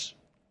cars,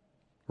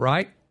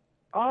 right?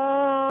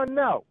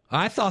 No.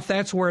 I thought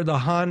that's where the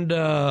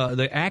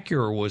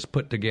Acura was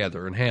put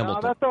together in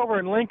Hamilton. No, that's over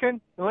in Lincoln.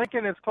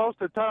 Lincoln is close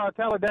to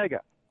Talladega.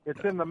 It's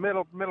in the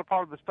middle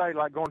part of the state,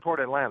 like going toward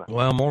Atlanta.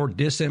 Well, more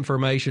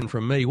disinformation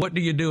from me. What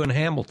do you do in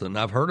Hamilton?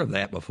 I've heard of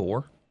that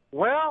before.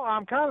 Well,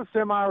 I'm kind of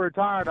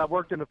semi-retired. I've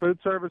worked in the food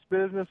service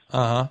business.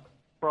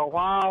 for a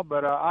while,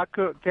 but I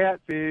cooked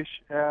catfish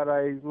at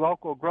a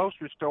local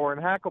grocery store in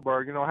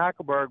Hackleburg. You know,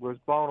 Hackleburg was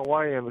blown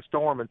away in the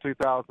storm in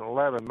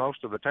 2011.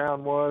 Most of the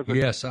town was.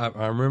 Yes,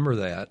 I remember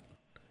that.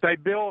 They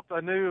built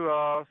a new,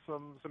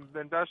 some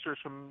investors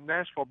from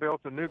Nashville built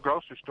a new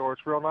grocery store.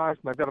 It's real nice,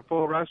 and they've got a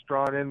full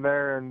restaurant in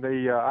there. And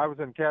I was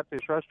in the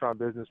catfish restaurant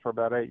business for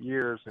about 8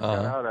 years and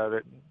got out of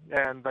it.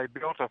 And they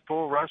built a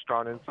full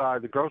restaurant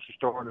inside the grocery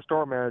store, and the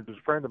store manager is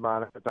a friend of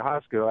mine at the high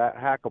school at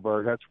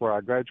Hackleburg. That's where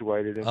I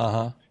graduated.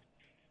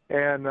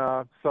 And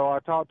so I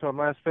talked to him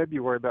last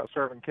February about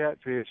serving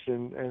catfish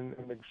in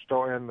the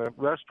store, in the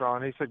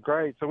restaurant. He said,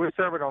 great. So we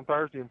serve it on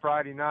Thursday and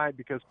Friday night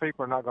because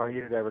people are not going to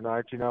eat it every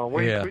night, you know.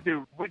 We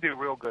do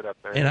real good up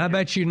there. And I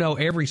bet you know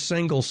every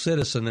single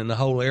citizen in the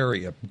whole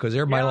area because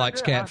everybody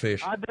likes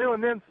catfish. I do,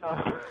 and then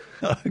some.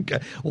 Okay.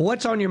 Well,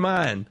 what's on your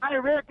mind? Hey,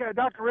 Rick,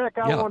 Dr. Rick,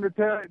 I wanted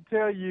to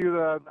tell you,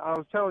 I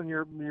was telling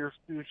your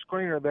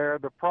screener there,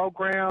 the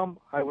program,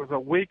 it was a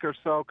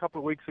couple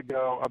of weeks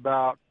ago,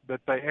 about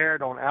that they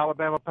aired on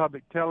Alabama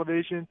Public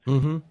Television.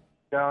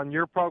 On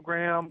your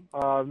program,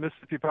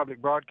 Mississippi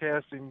Public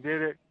Broadcasting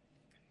did it,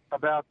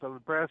 about the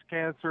breast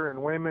cancer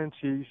in women.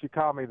 She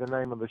called me the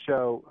name of the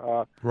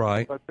show.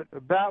 Right. But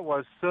that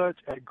was such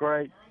a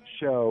great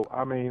show.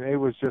 I mean, it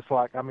was just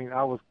like, I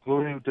was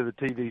glued to the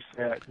TV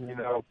set, you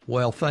know.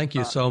 Well, thank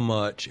you so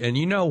much. And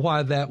you know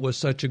why that was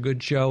such a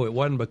good show? It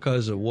wasn't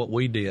because of what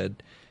we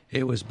did.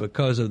 It was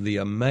because of the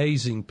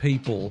amazing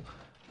people,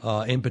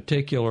 in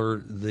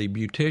particular the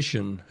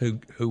beautician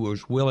who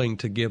was willing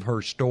to give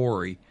her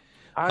story.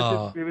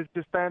 It was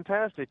just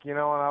fantastic, you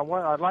know, and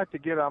I'd like to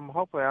get,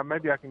 hopefully,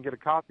 maybe I can get a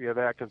copy of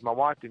that because my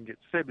wife didn't get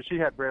to see it, but she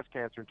had breast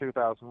cancer in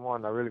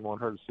 2001. I really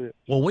want her to see it.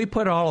 Well, we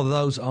put all of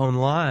those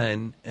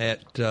online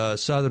at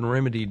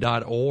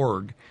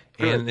southernremedy.org,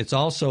 and it's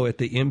also at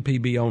the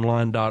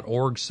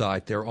mpbonline.org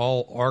site. They're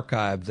all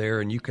archived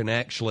there, and you can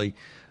actually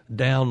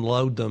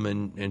download them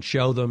and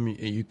show them.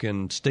 You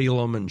can steal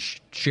them and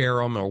share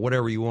them or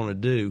whatever you want to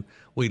do.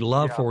 We'd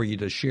love for you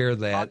to share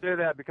that. I'll do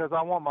that because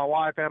I want my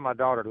wife and my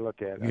daughter to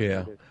look at it.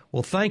 Yeah.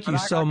 Well, thank you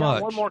so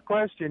much. One more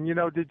question. You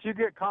know, did you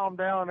get calmed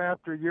down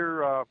after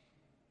your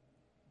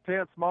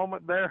tense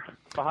moment there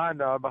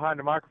behind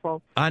the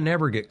microphone? I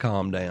never get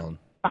calmed down.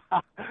 Hey,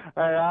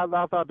 I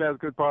thought that was a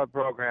good part of the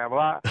program.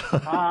 Well,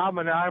 I'm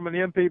an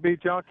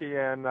MPB junkie,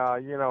 and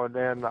you know, and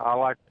then I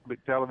like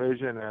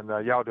television, and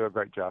y'all do a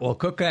great job. Well,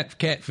 cook that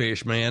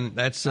catfish, man.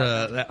 That's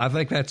I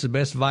think that's the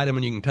best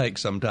vitamin you can take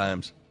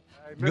sometimes.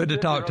 Hey, good to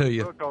talk to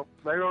you.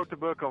 They wrote the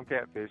book on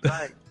catfish.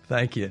 Thanks.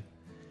 Thank you.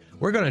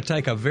 We're going to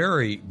take a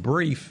very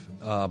brief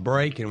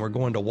break, and we're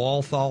going to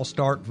Walthall,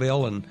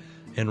 Starkville,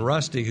 and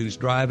Rusty, who's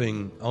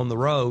driving on the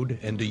road,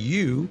 and to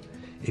you.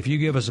 If you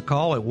give us a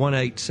call at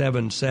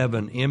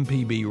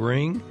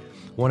 1-877-MPB-RING,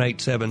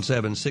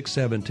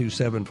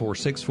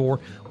 1-877-672-7464,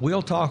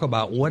 we'll talk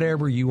about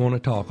whatever you want to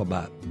talk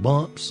about,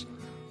 bumps,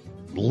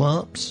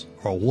 lumps,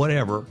 or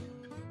whatever.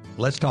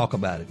 Let's talk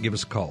about it. Give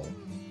us a call.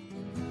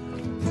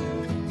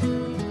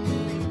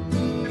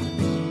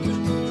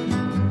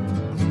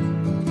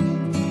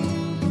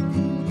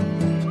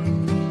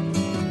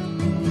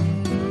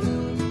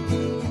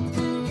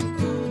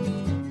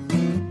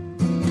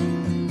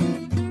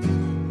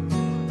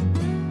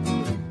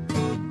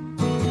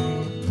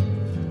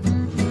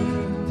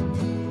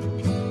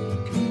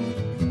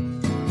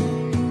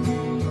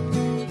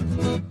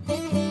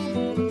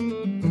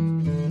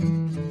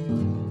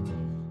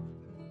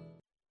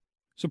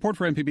 Support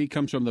for MPB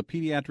comes from the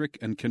Pediatric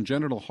and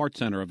Congenital Heart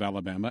Center of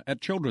Alabama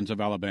at Children's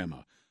of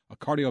Alabama, a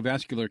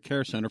cardiovascular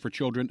care center for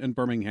children in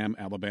Birmingham,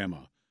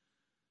 Alabama.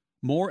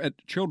 More at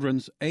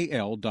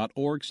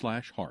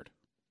childrensal.org/heart.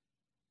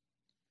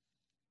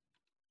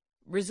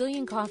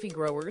 Brazilian coffee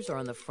growers are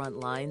on the front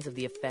lines of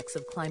the effects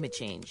of climate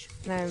change.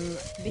 I'm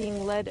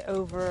being led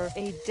over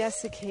a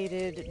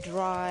desiccated,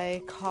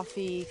 dry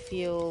coffee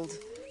field.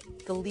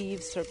 The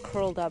leaves are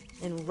curled up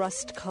in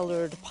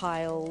rust-colored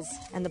piles,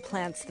 and the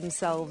plants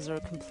themselves are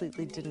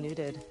completely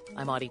denuded.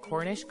 I'm Audie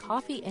Cornish.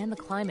 Coffee and the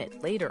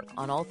climate later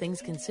on All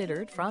Things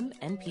Considered from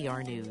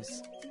NPR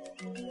News.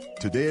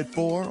 Today at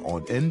 4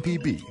 on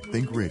NPB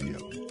Think Radio.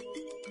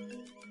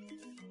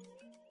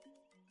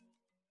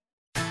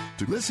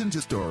 To listen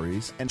to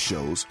stories and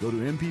shows, go to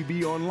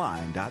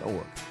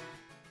mpbonline.org.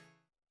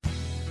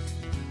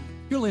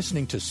 You're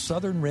listening to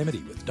Southern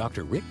Remedy with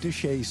Dr. Rick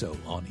DeShazo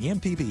on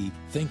MPB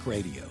Think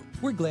Radio.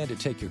 We're glad to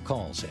take your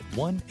calls at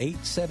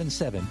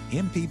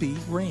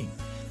 1-877-MPB-RING.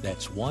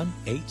 That's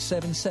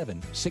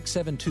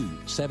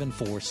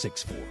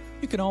 1-877-672-7464.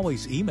 You can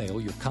always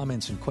email your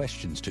comments and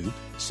questions to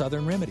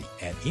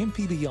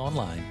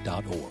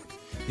southernremedy@mpbonline.org.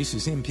 This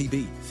is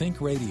MPB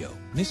Think Radio,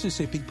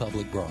 Mississippi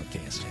Public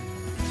Broadcasting.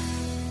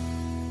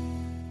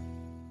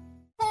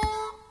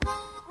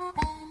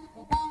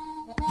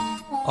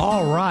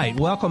 All right,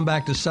 welcome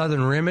back to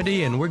Southern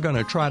Remedy, and we're going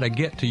to try to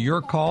get to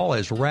your call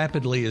as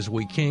rapidly as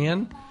we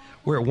can.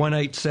 We're at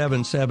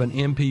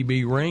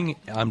 1-877-MPB-RING.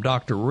 I'm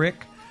Dr.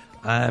 Rick.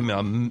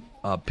 I'm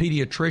a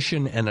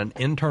pediatrician and an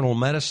internal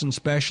medicine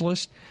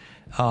specialist,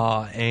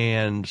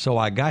 and so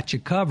I got you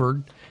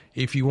covered.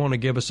 if you want to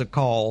give us a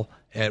call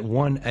at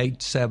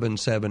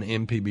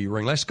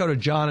 1-877-MPB-RING. Let's go to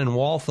John in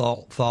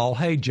Walthall.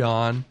 Hey,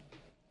 John.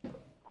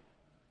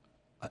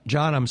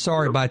 John, I'm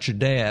sorry about your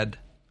dad.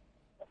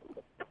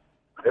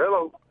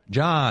 Hello.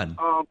 John.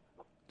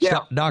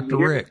 Yeah. Dr.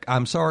 Rick,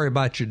 I'm sorry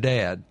about your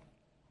dad.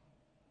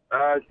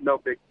 It's no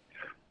big,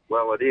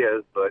 well, it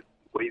is, but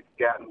we've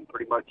gotten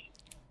pretty much.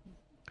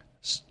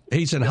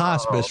 He's in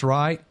hospice,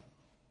 right?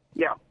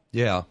 Yeah.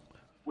 Yeah.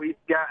 We've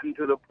gotten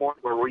to the point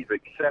where we've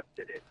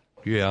accepted it.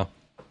 Yeah.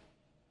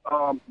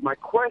 My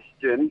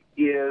question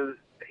is,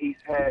 he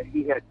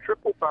had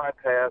triple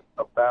bypass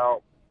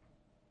about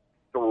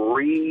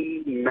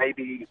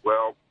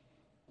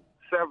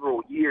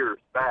several years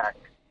back.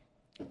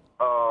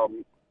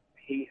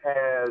 He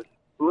has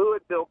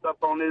fluid built up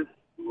on his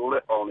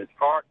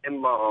heart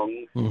and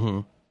lungs.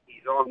 Mm-hmm.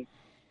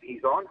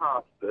 He's on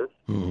hospice.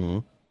 Mm-hmm.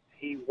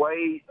 He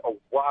weighs a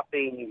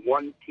whopping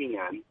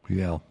 110.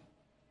 Yeah.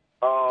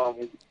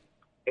 And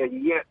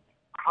yet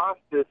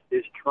hospice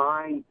is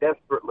trying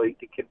desperately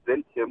to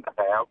convince him to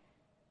have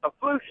a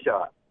flu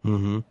shot.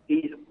 Mm-hmm.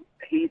 He's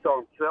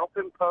on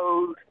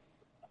self-imposed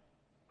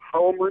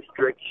home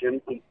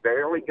restriction. He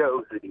barely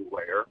goes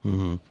anywhere.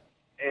 Mm-hmm.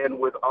 And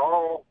with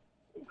all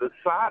the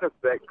side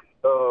effects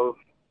of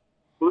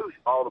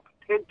all the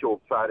potential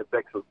side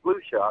effects of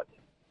flu shots,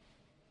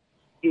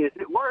 is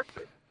it worth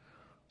it?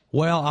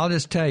 Well, I'll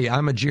just tell you,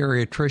 I'm a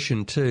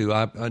geriatrician, too.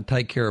 I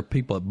take care of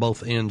people at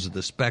both ends of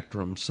the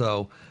spectrum.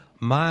 So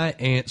my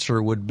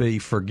answer would be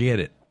forget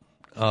it.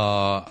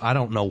 I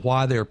don't know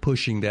why they're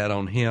pushing that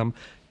on him.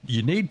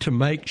 You need to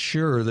make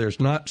sure there's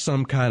not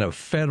some kind of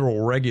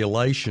federal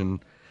regulation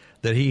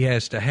that he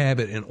has to have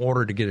it in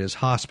order to get his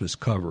hospice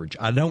coverage.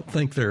 I don't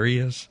think there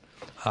is.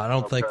 I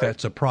don't think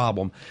that's a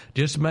problem.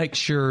 Just make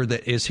sure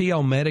that, is he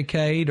on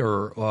Medicaid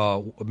or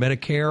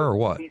Medicare or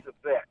what? He's a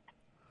vet.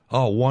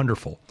 Oh,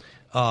 wonderful.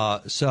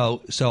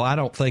 So I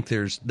don't think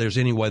there's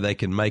any way they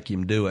can make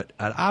him do it.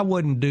 I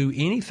wouldn't do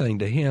anything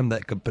to him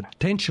that could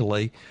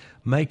potentially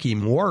make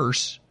him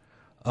worse.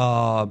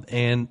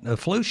 And a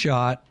flu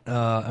shot,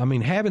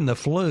 having the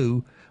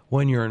flu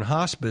when you're in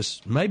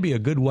hospice may be a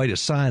good way to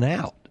sign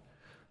out.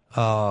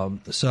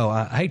 So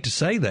I hate to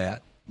say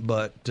that,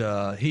 but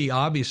he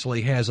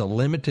obviously has a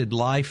limited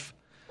life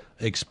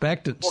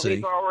expectancy. Well,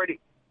 he's already,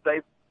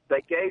 they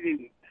gave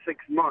him 6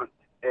 months,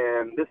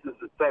 and this is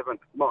the 7th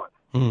month.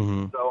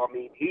 Mm-hmm. So,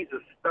 he's a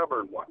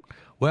stubborn one.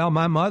 Well,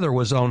 my mother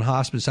was on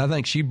hospice. I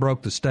think she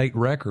broke the state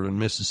record in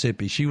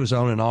Mississippi. She was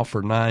on and off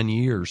for 9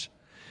 years.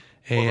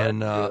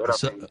 And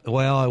it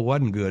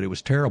wasn't good. It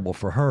was terrible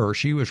for her.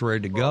 She was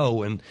ready to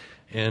go, and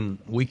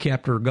we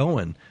kept her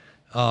going.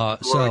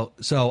 So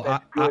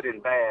that's good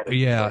and bad.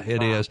 Yeah,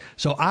 it is.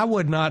 So I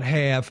would not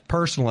have,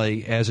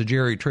 personally, as a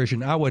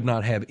geriatrician, I would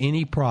not have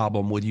any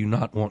problem with you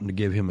not wanting to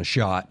give him a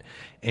shot.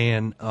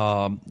 And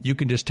you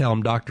can just tell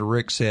him Dr.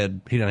 Rick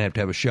said he doesn't have to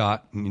have a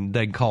shot, and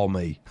they'd call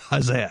me.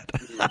 How's that?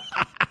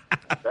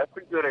 That's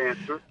a good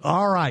answer.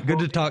 All right, good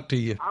to talk to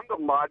you. I'm the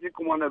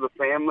logical one of the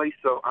family,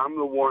 so I'm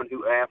the one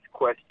who asks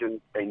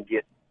questions and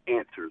gets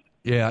answers.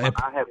 Yeah,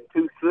 I have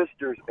 2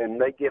 sisters,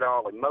 and they get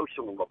all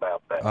emotional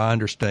about that. I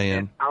understand.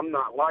 And I'm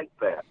not like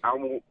that. I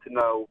want to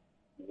know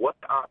what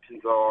the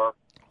options are,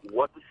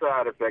 what the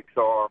side effects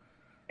are,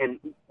 and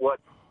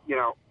what,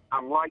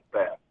 I'm like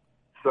that.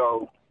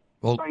 So,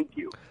 thank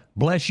you.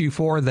 Bless you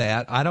for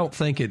that. I don't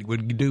think it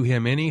would do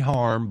him any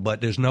harm,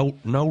 but there's no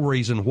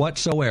reason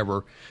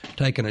whatsoever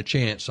taking a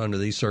chance under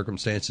these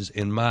circumstances,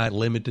 in my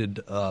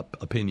limited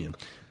opinion.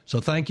 So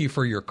thank you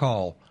for your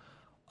call.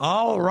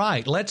 All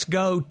right, let's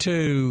go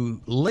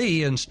to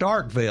Lee in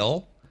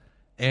Starkville.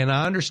 And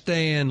I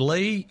understand,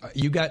 Lee,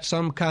 you got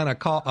some kind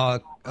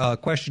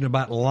of question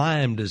about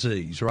Lyme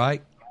disease,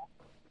 right?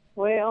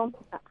 Well,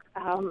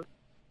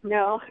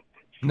 no.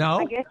 No?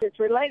 I guess it's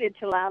related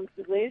to Lyme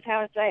disease.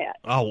 How is that?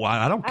 Oh,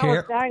 I don't care. I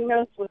was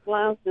diagnosed with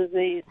Lyme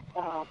disease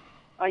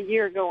a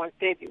year ago in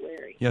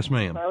February. Yes,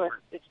 ma'am. So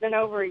it's been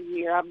over a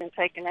year. I've been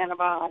taking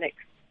antibiotics.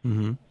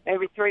 Mm-hmm.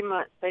 Every 3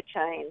 months they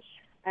change.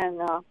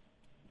 And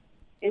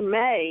in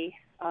May,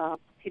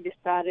 he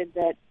decided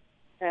that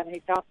he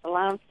thought the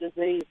Lyme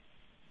disease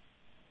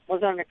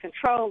was under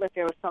control, that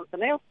there was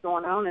something else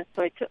going on, and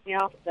so he took me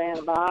off the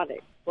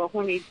antibiotics. Well,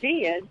 when he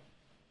did,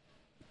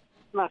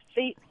 my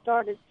feet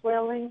started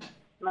swelling.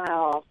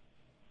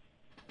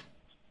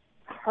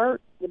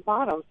 Hurt the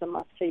bottoms of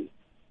my feet.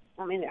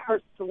 It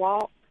hurts to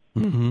walk.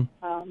 Mm-hmm.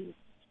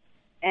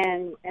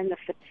 And the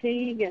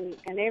fatigue and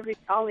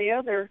all the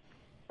other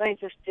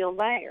things are still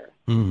there.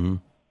 Mm-hmm.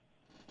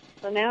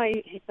 So now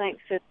he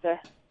thinks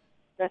that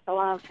the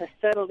Lyme has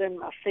settled in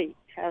my feet.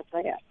 How's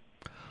that?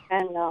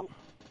 And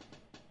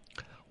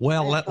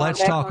well,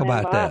 let's talk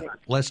about that.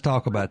 Let's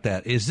talk about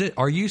that.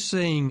 Are you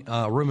seeing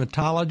a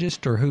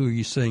rheumatologist, or who are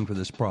you seeing for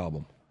this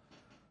problem?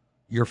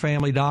 Your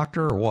family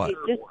doctor or what?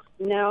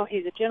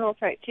 He's a general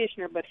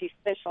practitioner, but he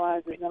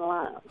specializes in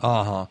Lyme.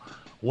 Uh-huh.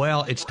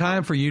 Well, it's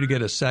time for you to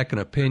get a second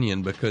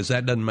opinion, because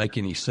that doesn't make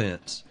any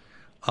sense.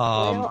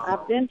 Well,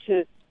 I've been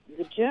to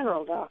the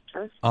general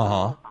doctor.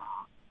 Uh-huh.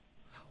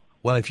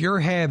 Well, if you're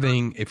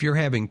having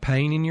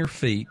pain in your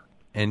feet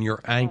and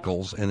your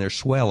ankles and they're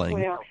swelling.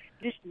 Well,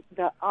 just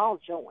the all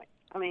joint.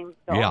 I mean,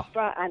 the Yeah.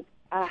 arthritis.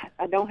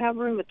 I don't have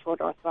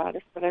rheumatoid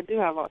arthritis, but I do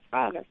have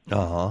arthritis.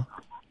 Uh-huh.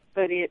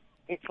 But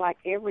it's like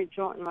every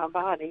joint in my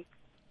body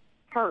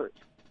hurts.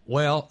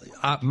 Well,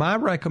 my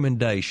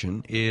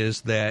recommendation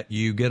is that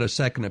you get a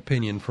second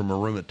opinion from a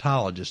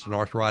rheumatologist, an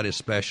arthritis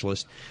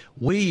specialist.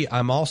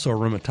 I'm also a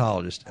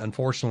rheumatologist.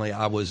 Unfortunately,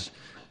 I was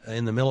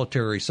in the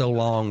military so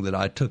long that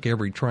I took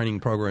every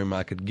training program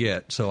I could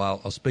get, so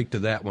I'll speak to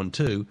that one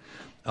too.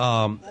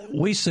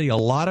 We see a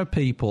lot of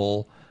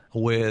people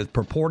with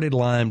purported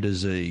Lyme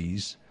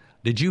disease.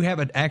 Did you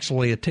have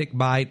actually a tick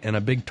bite and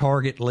a big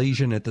target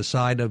lesion at the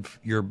side of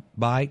your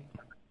bite?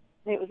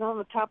 It was on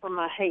the top of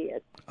my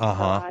head.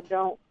 Uh-huh. I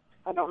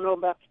don't know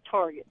about the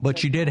target.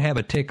 But you did have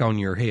a tick on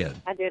your head.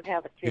 I did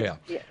have a tick. Yeah.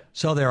 Yes.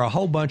 So there are a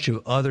whole bunch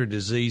of other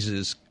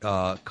diseases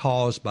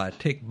caused by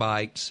tick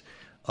bites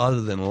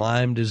other than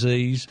Lyme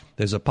disease.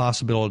 There's a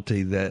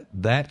possibility that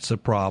that's a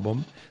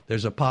problem.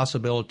 There's a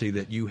possibility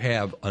that you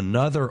have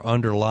another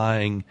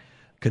underlying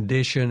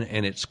condition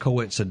and it's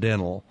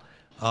coincidental.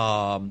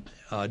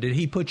 Did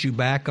he put you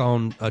back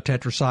on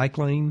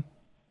tetracycline?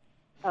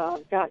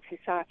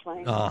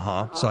 Doxycycline.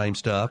 Uh-huh. Same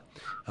stuff.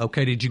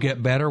 Okay. Did you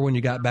get better when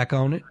you got back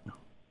on it?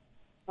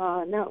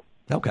 No.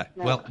 Okay.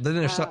 No. Well, then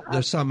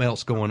there's something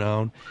else going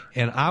on,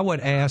 and I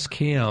would ask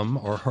him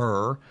or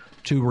her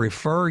to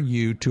refer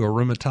you to a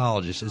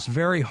rheumatologist. It's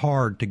very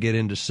hard to get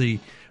in to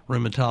see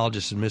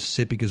rheumatologists in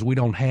Mississippi because we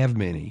don't have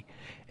many,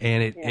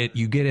 and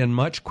you get in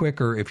much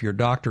quicker if your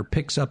doctor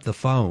picks up the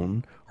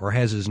phone or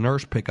has his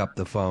nurse pick up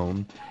the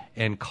phone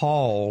and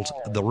calls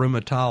the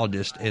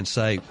rheumatologist and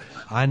say,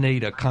 I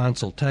need a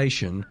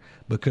consultation,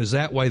 because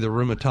that way the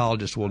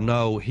rheumatologist will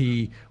know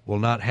he will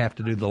not have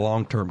to do the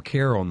long-term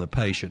care on the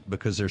patient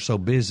because they're so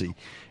busy.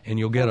 And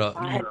you'll get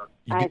I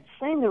had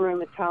seen the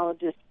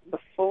rheumatologist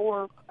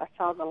before I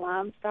saw the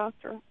Lyme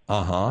doctor.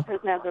 Uh-huh.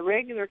 Because now the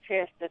regular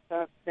test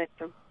that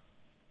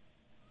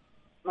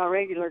my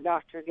regular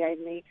doctor gave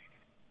me,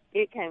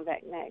 it came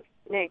back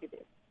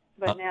negative.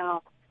 But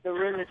now the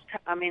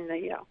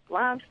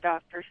Lyme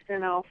doctor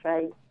sent off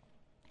a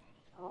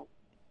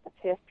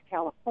test to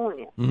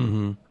California,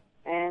 mm-hmm.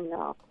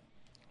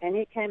 and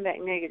it came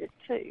back negative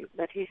too.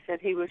 But he said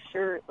he was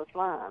sure it was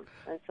Lyme,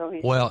 and so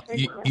he. Well,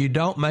 you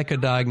don't make a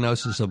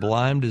diagnosis of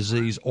Lyme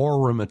disease or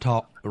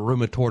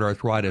rheumatoid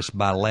arthritis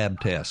by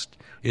lab test.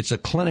 It's a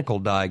clinical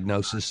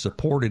diagnosis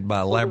supported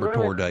by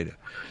laboratory data.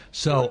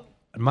 So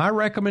my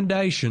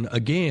recommendation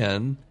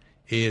again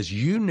is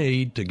you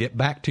need to get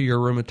back to your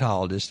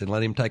rheumatologist and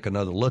let him take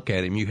another look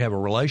at him. You have a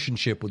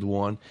relationship with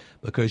one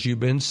because you've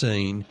been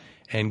seen,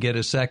 and get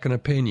a second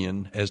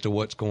opinion as to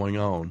what's going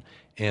on.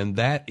 And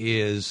that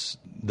is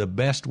the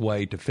best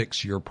way to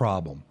fix your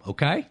problem.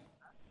 Okay?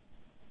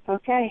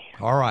 Okay.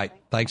 All right.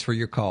 Thanks for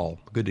your call.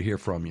 Good to hear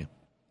from you.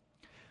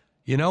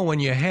 You know, when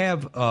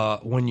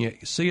you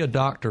see a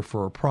doctor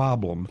for a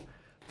problem,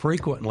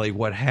 frequently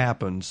what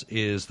happens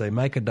is they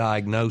make a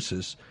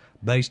diagnosis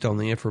based on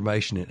the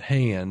information at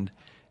hand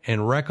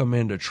and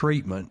recommend a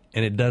treatment,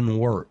 and it doesn't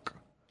work.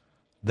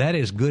 That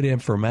is good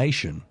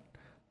information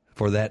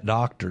for that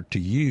doctor to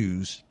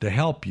use to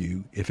help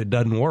you if it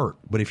doesn't work.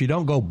 But if you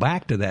don't go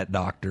back to that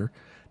doctor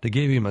to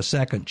give him a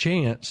second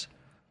chance,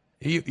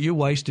 you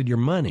wasted your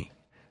money.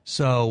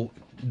 So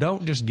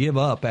don't just give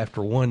up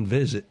after one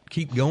visit.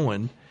 Keep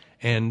going.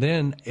 And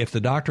then if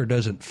the doctor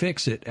doesn't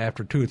fix it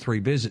after 2 or 3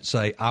 visits,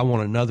 say, I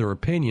want another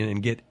opinion,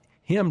 and get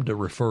him to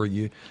refer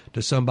you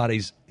to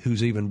somebody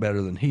who's even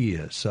better than he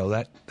is. So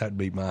that'd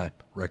be my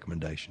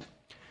recommendation.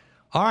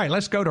 All right,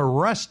 let's go to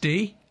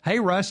Rusty. Hey,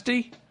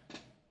 Rusty.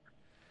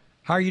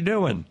 How are you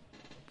doing?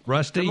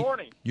 Rusty, good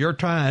morning. Your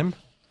time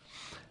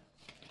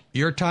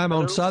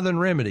Hello? on Southern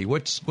Remedy.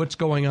 What's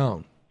going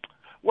on?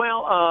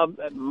 Well,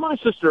 my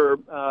sister,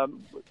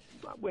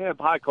 we have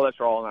high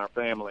cholesterol in our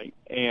family,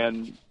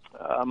 and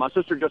my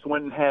sister just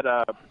went and had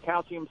a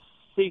calcium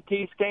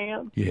CT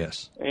scan.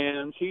 Yes.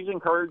 And she's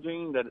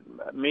encouraging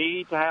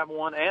me to have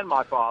one, and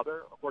my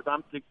father. Of course,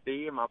 I'm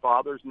 60 and my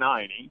father's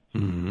 90.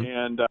 Mm-hmm.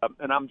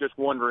 And I'm just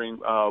wondering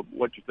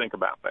what you think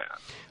about that.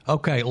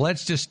 Okay,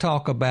 let's just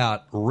talk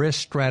about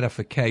risk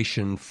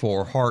stratification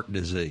for heart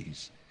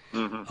disease.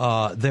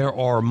 Mm-hmm. There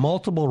are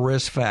multiple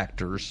risk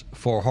factors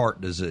for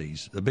heart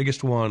disease. The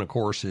biggest one, of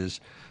course, is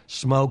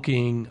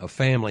smoking, a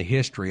family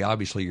history.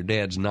 Obviously, your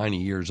dad's 90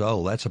 years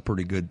old. That's a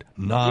pretty good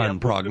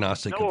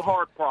non-prognostic. No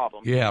heart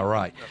problem. Yeah,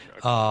 right.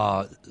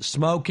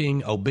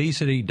 Smoking,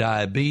 obesity,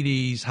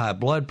 diabetes, high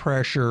blood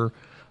pressure,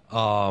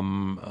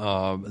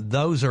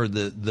 those are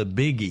the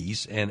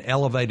biggies, and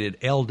elevated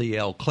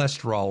LDL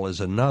cholesterol is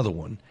another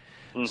one.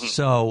 Mm-hmm.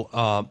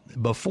 So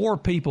before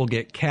people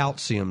get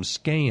calcium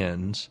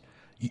scans,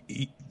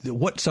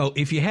 so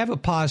if you have a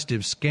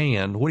positive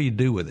scan, what do you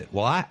do with it?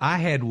 Well, I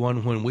had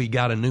one when we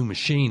got a new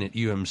machine at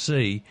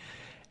UMC,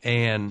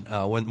 and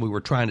when we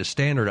were trying to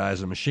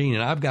standardize the machine,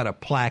 and I've got a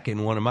plaque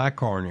in one of my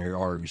coronary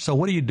arteries. So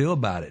what do you do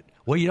about it?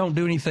 Well, you don't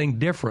do anything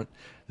different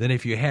than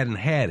if you hadn't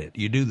had it.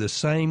 You do the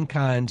same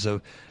kinds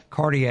of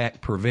cardiac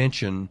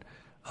prevention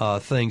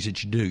things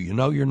that you do. You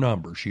know your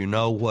numbers. You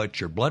know what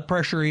your blood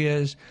pressure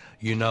is.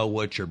 You know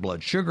what your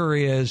blood sugar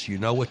is. You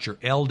know what your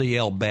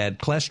LDL bad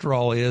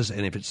cholesterol is.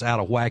 And if it's out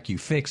of whack, you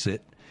fix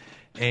it.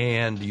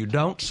 And you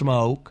don't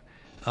smoke.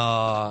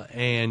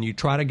 And you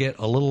try to get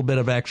a little bit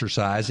of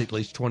exercise, at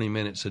least 20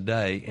 minutes a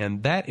day.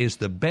 And that is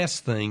the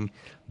best thing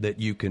that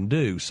you can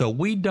do. So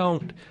we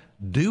don't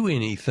do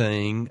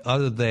anything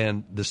other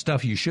than the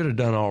stuff you should have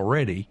done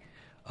already.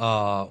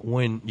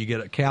 When you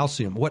get a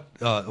calcium, one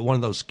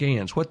of those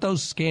scans. What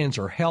those scans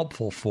are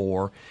helpful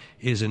for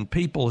is in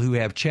people who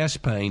have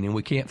chest pain and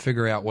we can't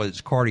figure out whether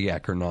it's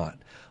cardiac or not.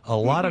 A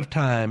lot of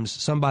times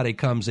somebody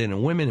comes in,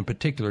 and women in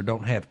particular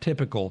don't have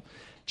typical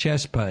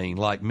chest pain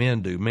like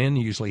men do. Men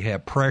usually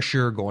have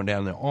pressure going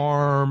down the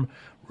arm,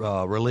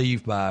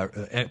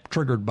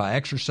 triggered by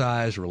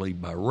exercise,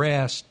 relieved by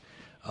rest,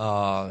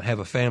 have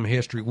a family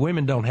history.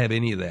 Women don't have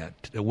any of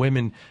that.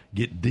 Women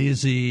get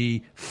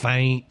dizzy,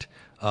 faint,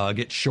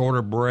 get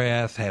shorter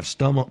breath, have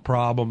stomach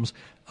problems.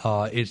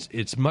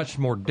 It's much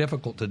more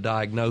difficult to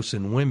diagnose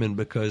in women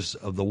because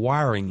of the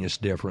wiring is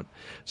different.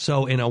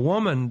 So in a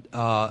woman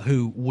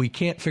who we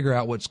can't figure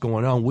out what's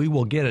going on, we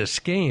will get a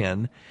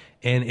scan,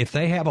 and if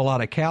they have a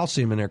lot of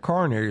calcium in their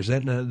coronaries,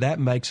 that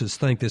makes us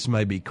think this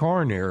may be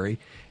coronary,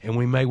 and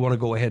we may want to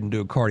go ahead and do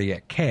a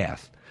cardiac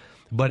cath.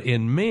 But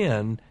in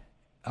men,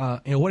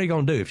 what are you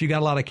going to do? If you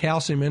got a lot of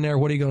calcium in there,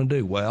 what are you going to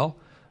do? Well,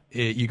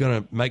 you're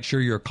going to make sure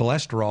your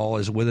cholesterol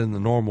is within the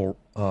normal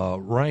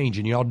range,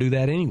 and y'all do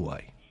that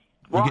anyway.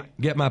 Right.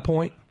 You get my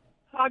point?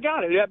 I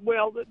got it. Yeah,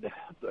 well,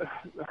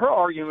 her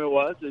argument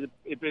was that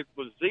if it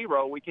was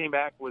zero, we came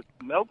back with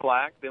no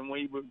plaque, then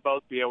we would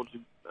both be able to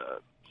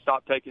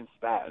stop taking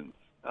statins.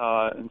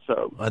 And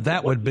so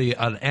that would be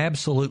an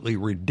absolutely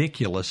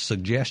ridiculous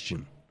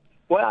suggestion.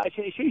 Well,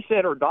 she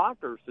said her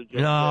doctor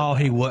suggested. No,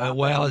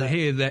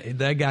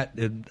 they got.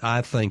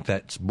 I think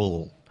that's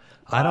bull.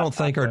 I don't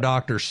think her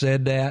doctor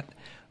said that.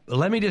 But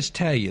let me just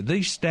tell you,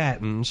 these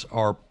statins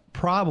are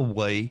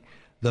probably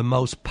the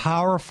most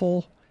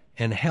powerful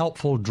and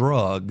helpful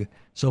drug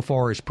so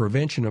far as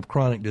prevention of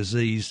chronic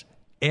disease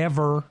they've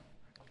ever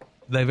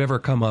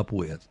come up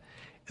with.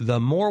 The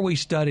more we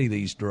study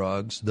these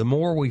drugs, the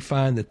more we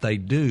find that they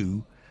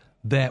do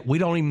that we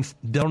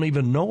don't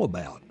even know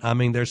about. I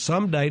mean, there's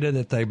some data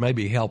that they may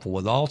be helpful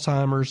with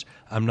Alzheimer's.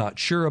 I'm not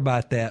sure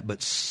about that,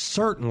 but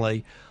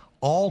certainly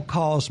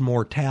all-cause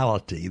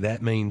mortality,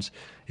 that means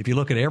if you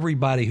look at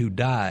everybody who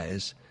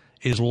dies,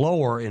 is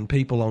lower in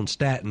people on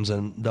statins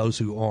than those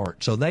who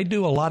aren't. So they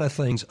do a lot of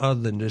things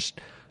other than just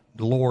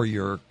lower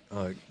your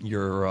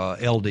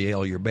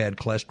LDL, your bad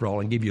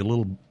cholesterol, and give you a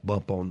little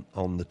bump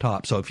on the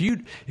top. So if you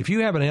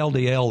have an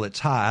LDL that's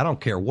high, I don't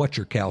care what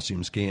your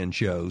calcium scan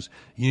shows,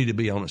 you need to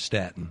be on a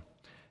statin.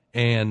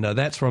 And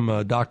that's from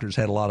a doctor who's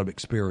had a lot of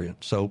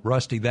experience. So,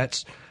 Rusty,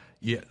 that's,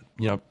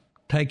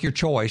 take your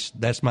choice.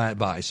 That's my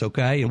advice,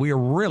 okay? And we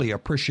really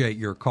appreciate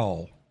your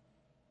call.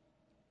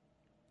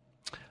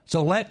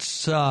 So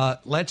let's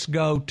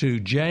go to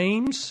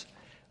James,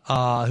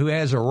 who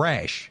has a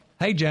rash.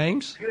 Hey,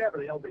 James. If you have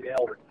an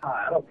LDL that's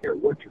high, I don't care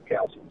what your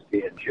calcium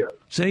scan shows.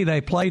 See, they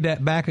played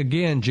that back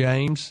again,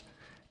 James.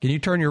 Can you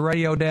turn your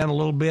radio down a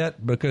little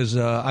bit? Because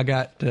I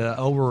got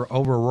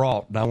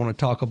overwrought, and I want to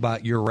talk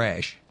about your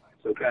rash.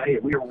 It's okay.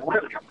 We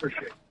really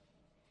appreciate it.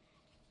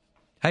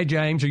 Hey,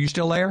 James, are you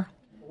still there?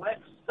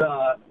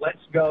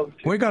 Let's go to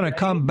We're going to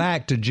come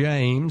back to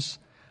James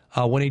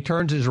when he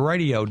turns his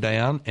radio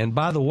down. And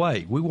by the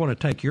way, we want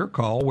to take your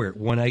call. We're at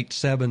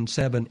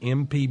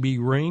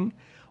 1-877-MPB-RING,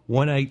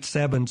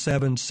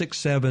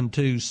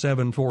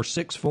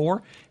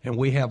 1-877-672-7464, and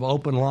we have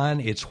open line.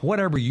 It's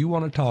whatever you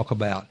want to talk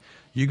about.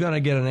 You're going to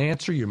get an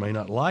answer. You may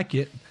not like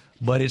it,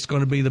 but it's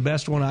going to be the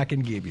best one I can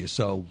give you.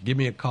 So give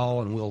me a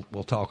call, and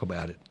we'll talk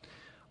about it.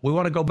 We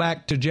want to go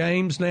back to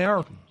James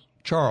now.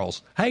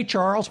 Charles. Hey,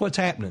 Charles, what's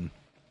happening?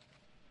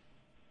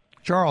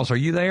 Charles, are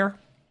you there?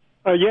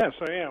 Yes,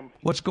 I am.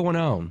 What's going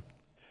on?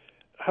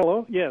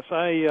 Hello? Yes,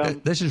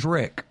 this is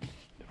Rick.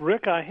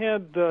 Rick, I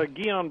had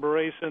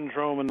Guillain-Barré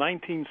syndrome in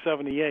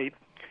 1978,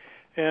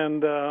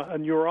 and a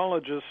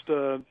neurologist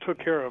took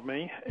care of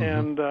me,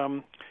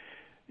 and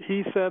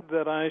he said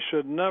that I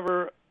should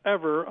never,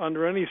 ever,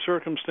 under any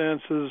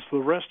circumstances, the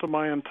rest of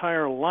my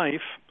entire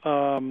life,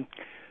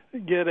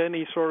 get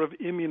any sort of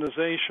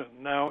immunization.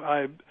 Now,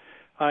 I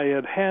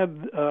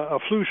had a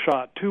flu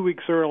shot 2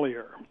 weeks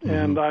earlier,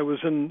 and I was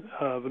in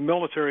the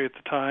military at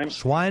the time.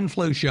 Swine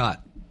flu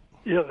shot.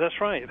 Yeah, that's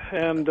right.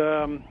 And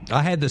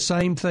I had the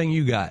same thing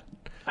you got.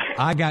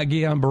 I got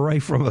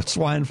Guillain-Barré from a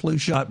swine flu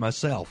shot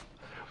myself.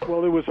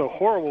 Well, it was a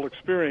horrible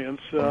experience.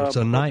 It's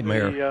a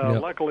nightmare.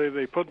 Yep. Luckily,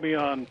 they put me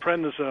on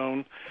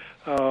prednisone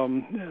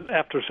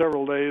after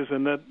several days,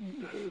 and that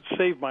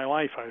saved my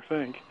life, I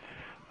think.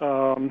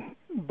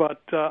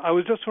 But I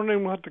was just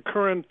wondering what the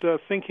current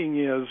thinking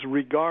is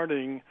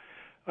regarding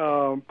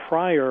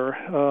prior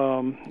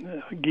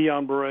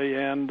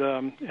Guillain-Barré and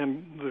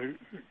the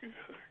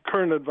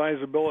current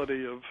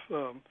advisability of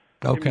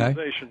okay.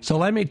 immunization. So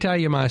let me tell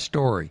you my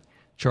story,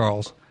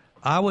 Charles.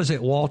 I was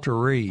at Walter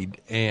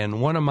Reed,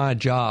 and one of my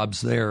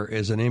jobs there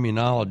as an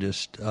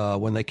immunologist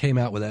when they came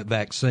out with that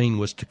vaccine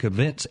was to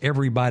convince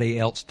everybody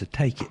else to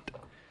take it,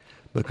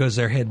 because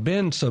there had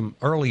been some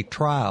early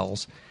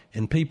trials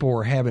and people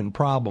were having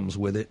problems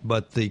with it,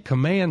 but the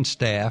command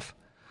staff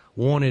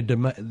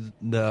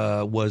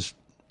was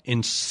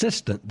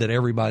insistent that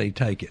everybody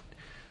take it.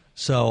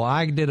 So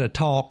I did a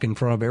talk in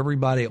front of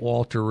everybody at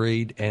Walter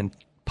Reed and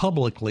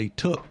publicly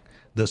took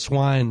the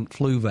swine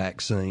flu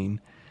vaccine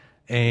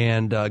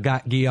and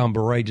got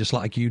Guillain-Barré just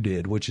like you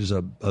did, which is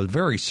a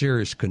very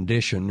serious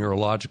condition,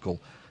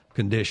 neurological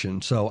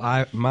condition. So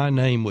my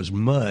name was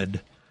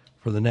mud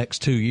for the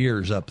next 2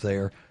 years up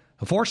there.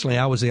 Unfortunately,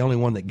 I was the only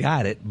one that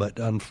got it, but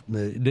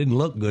it didn't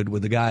look good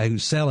with the guy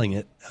who's selling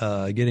it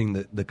getting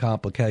the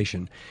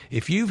complication.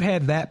 If you've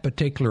had that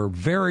particular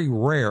very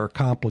rare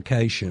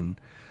complication,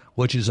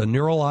 which is a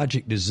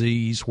neurologic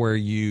disease where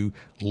you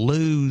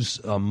lose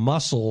a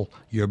muscle,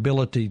 your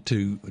ability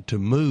to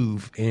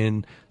move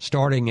in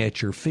starting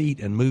at your feet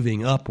and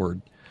moving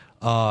upward,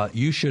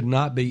 you should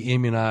not be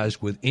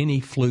immunized with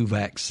any flu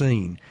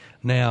vaccine.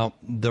 Now,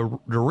 the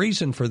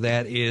reason for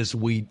that is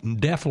we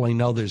definitely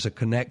know there's a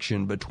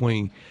connection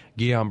between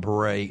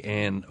Guillain-Barré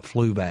and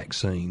flu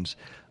vaccines.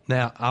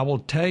 Now, I will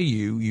tell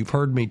you, you've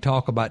heard me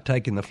talk about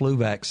taking the flu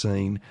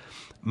vaccine.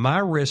 My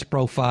risk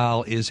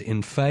profile is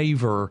in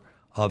favor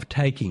of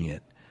taking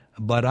it,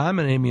 but I'm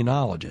an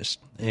immunologist,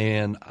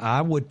 and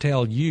I would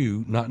tell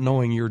you, not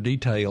knowing your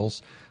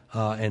details,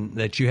 and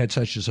that you had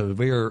such a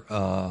severe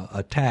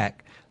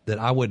attack, that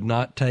I would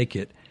not take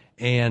it.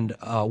 And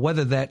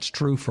whether that's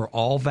true for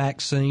all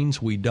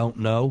vaccines, we don't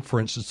know. For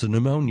instance, the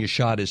pneumonia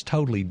shot is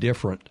totally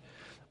different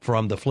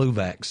from the flu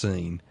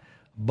vaccine.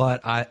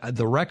 But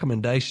the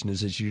recommendation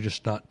is you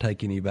just not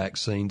take any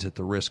vaccines if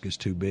the risk is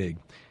too big.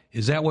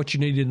 Is that what you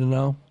needed to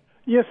know?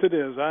 Yes, it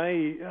is.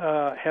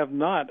 I have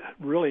not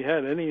really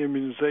had any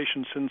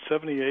immunization since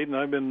 '78, and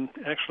I've been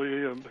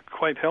actually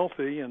quite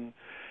healthy, and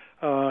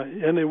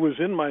it was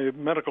in my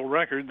medical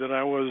record that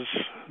I was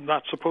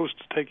not supposed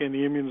to take any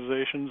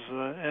immunizations,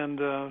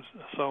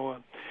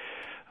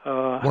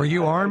 were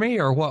you Army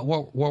or what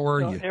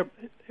were you?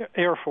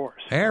 Air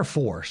Force. Air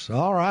Force.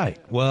 All right.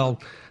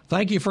 Well,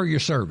 thank you for your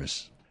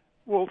service.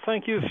 Well,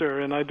 thank you, sir,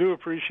 and I do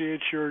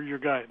appreciate your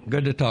guidance.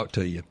 Good to talk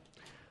to you.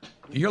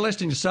 You're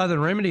listening to Southern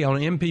Remedy on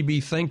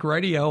MPB Think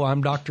Radio.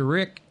 I'm Dr.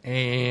 Rick,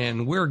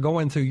 and we're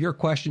going through your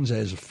questions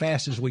as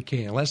fast as we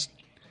can. Let's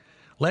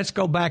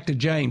go back to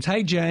James.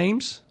 Hey,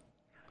 James.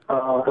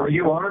 Are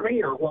you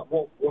Army or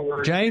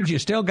what James, you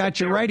still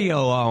got your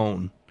radio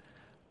on.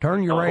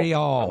 Turn your radio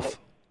off.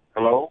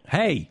 Hello?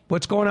 Hey,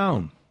 what's going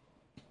on?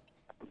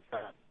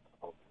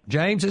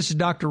 James, this is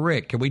Dr.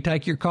 Rick. Can we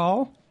take your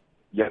call?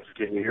 Yes,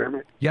 can you hear me?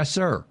 Yes,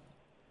 sir.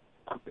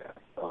 I've got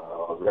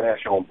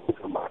rash on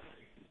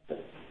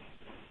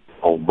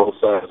both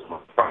sides of my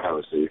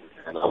privacy,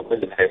 and I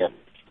went ahead.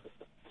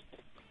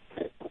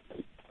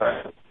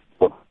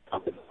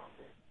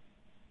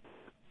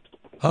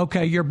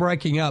 Okay, you're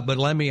breaking up, but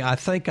I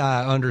think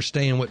I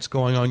understand what's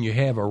going on. You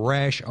have a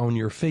rash on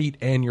your feet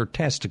and your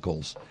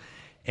testicles,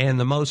 and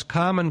the most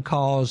common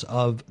cause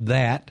of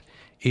that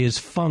is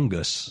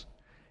fungus.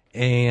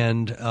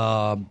 And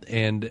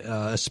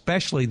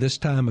especially this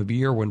time of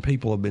year when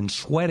people have been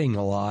sweating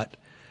a lot,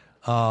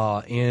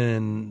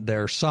 in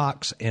their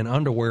socks and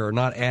underwear are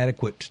not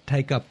adequate to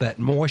take up that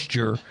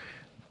moisture,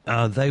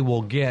 they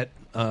will get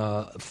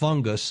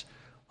fungus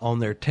on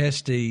their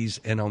testes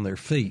and on their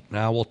feet.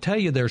 Now, I will tell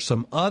you there's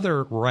some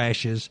other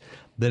rashes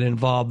that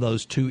involve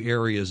those two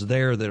areas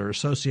there that are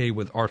associated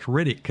with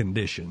arthritic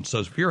conditions. So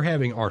if you're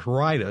having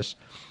arthritis,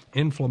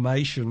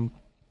 inflammation,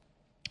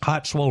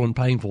 hot, swollen,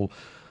 painful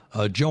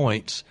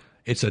joints,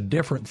 it's a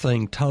different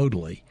thing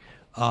totally.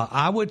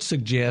 I would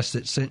suggest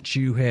that since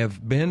you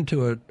have been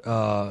to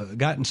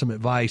gotten some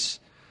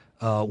advice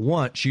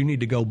once, you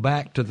need to go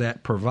back to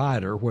that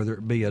provider, whether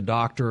it be a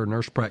doctor, a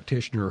nurse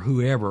practitioner, or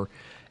whoever,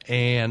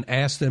 and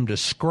ask them to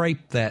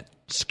scrape that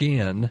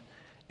skin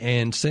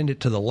and send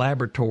it to the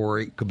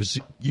laboratory, because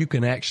you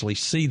can actually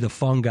see the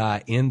fungi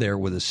in there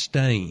with a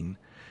stain.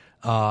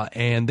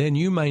 And then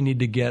you may need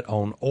to get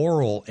on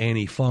oral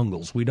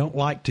antifungals. We don't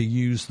like to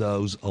use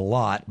those a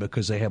lot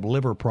because they have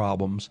liver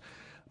problems.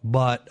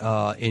 But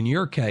in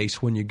your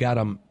case, when you got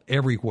them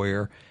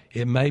everywhere,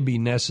 it may be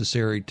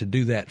necessary to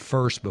do that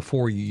first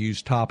before you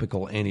use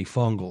topical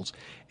antifungals.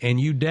 And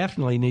you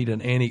definitely need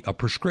a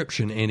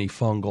prescription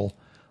antifungal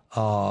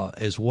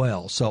as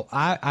well. So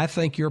I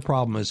think your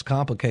problem is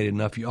complicated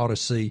enough. You ought to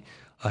see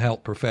a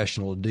health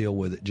professional to deal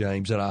with it,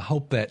 James. And I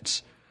hope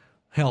that's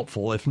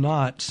helpful. If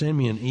not, send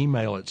me an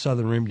email at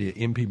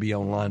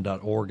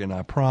southernremedy@mpbonline.org, and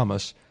I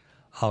promise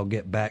I'll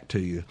get back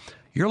to you.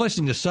 You're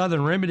listening to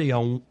Southern Remedy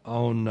on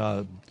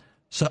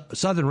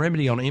Southern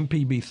Remedy on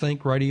MPB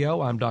Think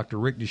Radio. I'm Dr.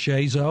 Rick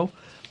DeShazo,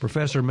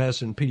 professor of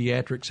medicine and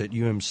pediatrics at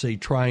UMC,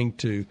 trying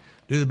to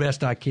do the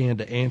best I can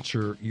to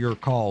answer your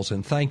calls,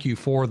 and thank you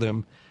for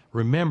them.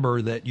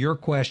 Remember that your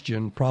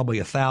question probably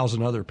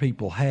 1,000 other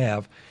people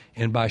have,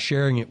 and by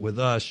sharing it with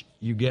us,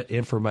 you get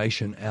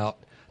information out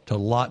to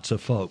lots of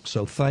folks.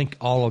 So thank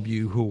all of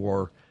you who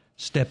are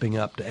stepping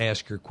up to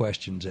ask your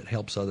questions. It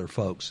helps other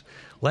folks.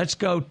 Let's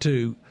go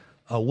to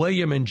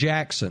William in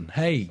Jackson.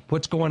 Hey,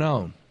 what's going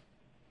on?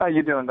 How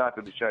you doing,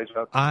 Dr.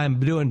 DeShazer? I'm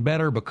doing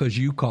better because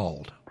you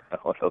called.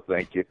 Oh, no,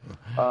 thank you.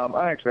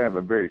 I actually have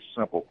a very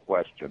simple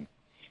question.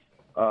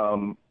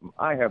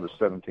 I have a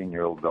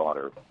 17-year-old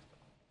daughter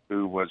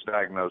who was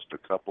diagnosed a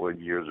couple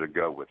of years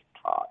ago with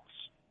POTS.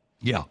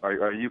 Yeah.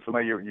 Are you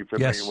familiar?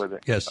 Yes, with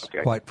it? Yes,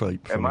 okay. Quite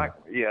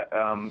familiar.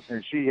 And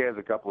she has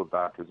a couple of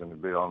doctors and has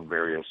been on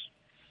various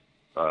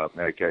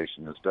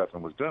medication and stuff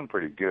and was doing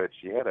pretty good.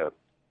 She had a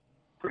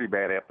pretty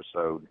bad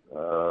episode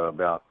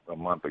about a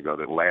month ago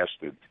that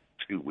lasted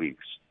 2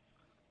 weeks.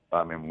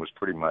 I mean, was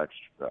pretty much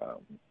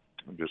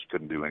just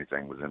couldn't do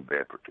anything, was in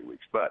bed for 2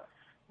 weeks. But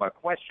my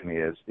question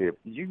is, if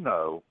you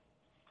know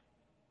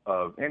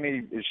of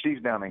any,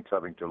 she's down in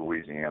Covington,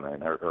 Louisiana,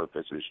 and her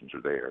physicians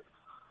are there.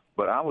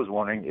 But I was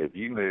wondering if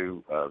you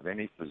knew of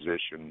any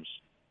physicians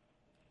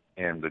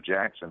in the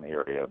Jackson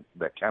area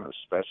that kind of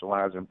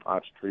specialize in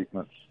POTS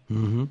treatments.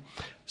 Mm-hmm.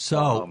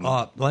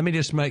 So let me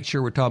just make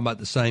sure we're talking about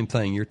the same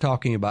thing. You're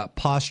talking about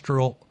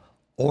postural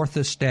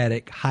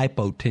orthostatic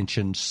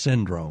hypotension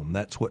syndrome.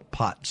 That's what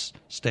POTS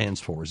stands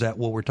for. Is that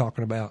what we're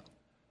talking about?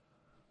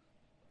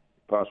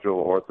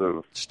 Postural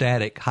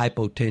orthostatic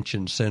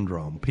hypotension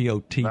syndrome,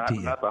 POTT.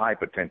 Not the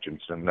hypertension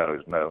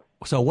syndrome, no.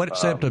 So what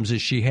symptoms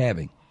is she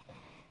having?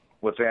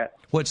 What's that?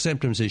 What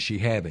symptoms is she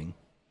having?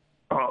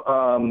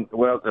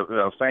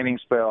 Fainting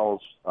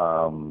spells,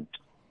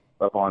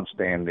 up on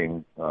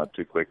standing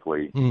too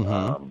quickly,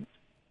 Mm-hmm.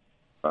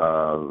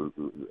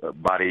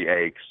 Body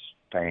aches,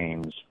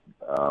 pains.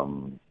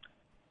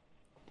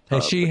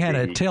 Has she had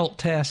a tilt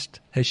test?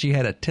 Has she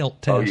had a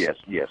tilt test? Oh,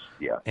 yes,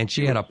 yeah. And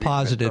she had a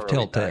positive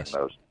tilt test.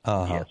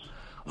 Yes.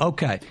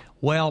 Okay.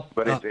 Well,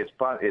 but it's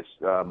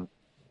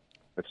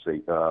let's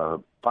see,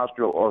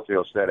 postural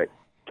orthostatic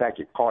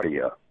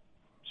tachycardia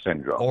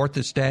syndrome.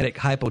 Orthostatic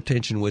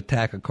hypotension with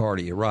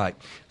tachycardia, right?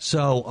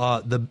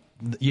 So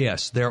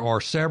yes, there are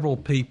several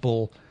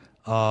people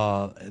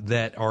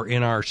that are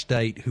in our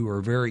state who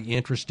are very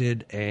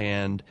interested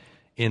and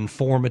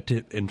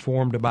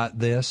informed about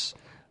this.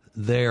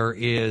 There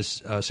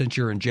is, since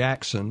you're in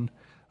Jackson,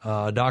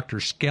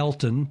 Dr.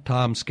 Skelton,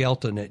 Tom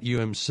Skelton at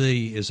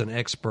UMC is an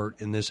expert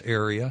in this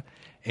area,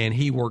 and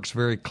he works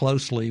very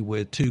closely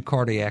with 2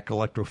 cardiac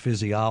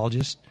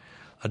electrophysiologists.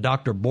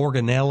 Dr.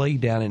 Borganelli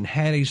down in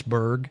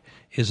Hattiesburg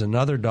is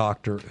another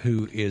doctor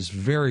who is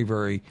very,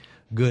 very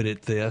good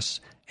at this,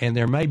 and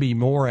there may be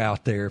more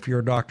out there. If you're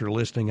a doctor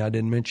listening, I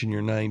didn't mention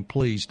your name,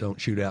 please don't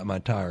shoot out my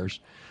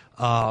tires.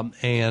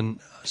 And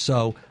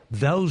so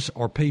those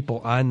are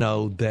people I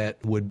know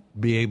that would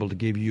be able to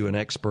give you an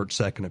expert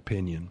second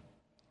opinion.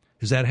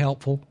 Is that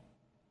helpful?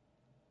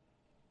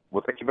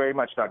 Well, thank you very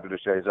much, Dr.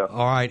 DeShazer.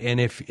 All right, and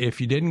if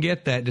you didn't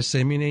get that, just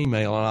send me an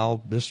email, and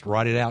I'll just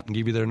write it out and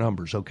give you their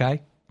numbers,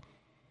 okay?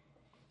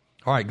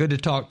 All right, good to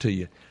talk to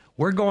you.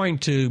 We're going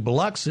to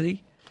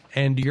Biloxi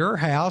and your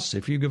house.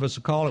 If you give us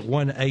a call at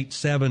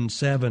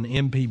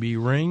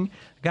 1-877-MPB-RING.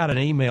 Got an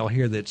email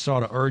here that's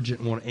sort of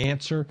urgent, want to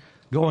answer.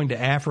 Going to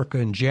Africa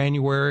in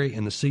January,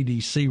 and the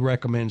CDC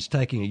recommends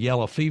taking a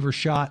yellow fever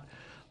shot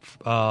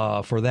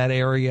for that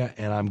area,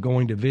 and I'm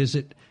going to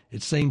visit.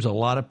 It seems a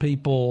lot of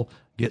people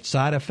get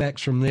side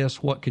effects from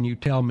this. What can you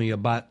tell me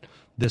about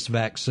this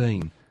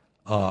vaccine?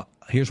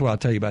 Here's what I'll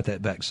tell you about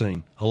that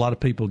vaccine. A lot of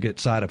people get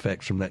side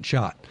effects from that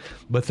shot,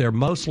 but they're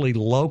mostly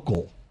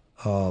local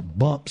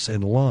bumps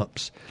and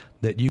lumps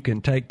that you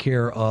can take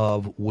care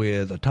of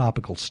with a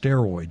topical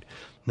steroid.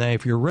 Now,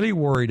 if you're really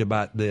worried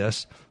about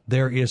this,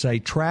 there is a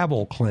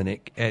travel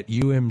clinic at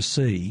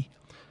UMC,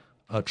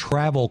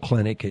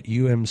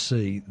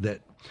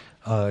 that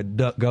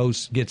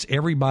gets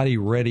everybody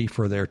ready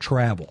for their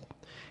travel.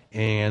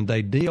 And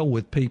they deal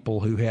with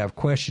people who have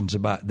questions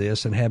about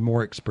this and have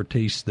more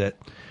expertise that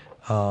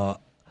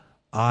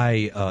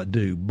I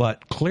do.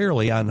 But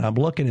clearly, I'm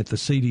looking at the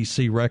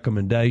CDC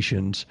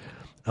recommendations.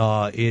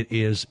 It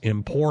is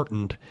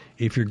important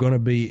if you're going to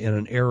be in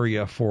an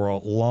area for a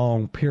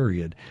long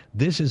period.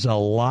 This is a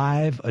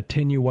live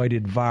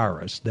attenuated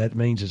virus. That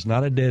means it's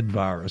not a dead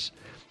virus,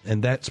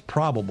 and that's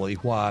probably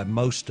why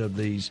most of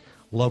these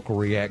local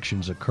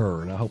reactions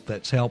occur. And I hope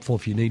that's helpful.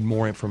 If you need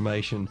more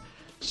information,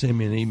 send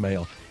me an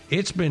email.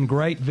 It's been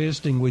great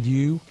visiting with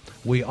you.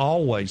 We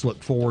always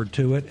look forward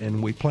to it,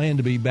 and we plan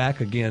to be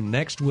back again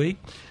next week,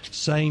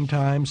 same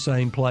time,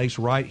 same place,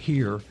 right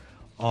here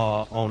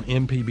on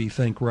MPB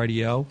Think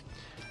Radio.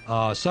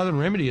 Southern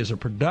Remedy is a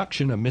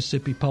production of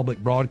Mississippi Public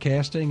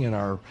Broadcasting, and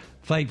our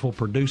faithful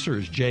producer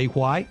is Jay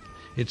White.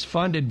 It's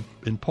funded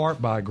in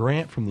part by a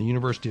grant from the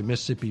University of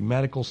Mississippi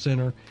Medical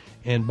Center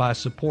and by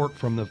support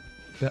from the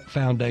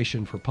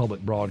Foundation for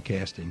Public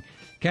Broadcasting.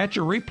 Catch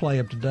a replay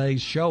of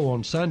today's show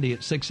on Sunday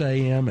at 6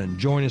 a.m. and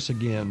join us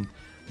again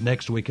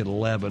next week at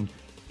 11.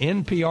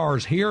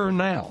 NPR's Here and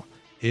Now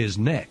is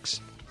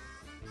next.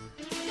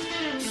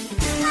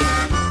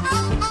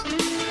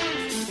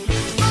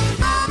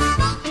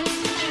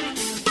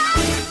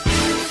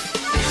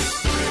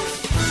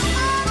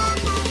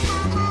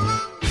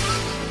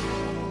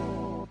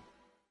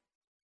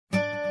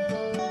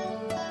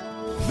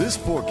 This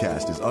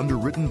forecast is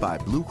underwritten by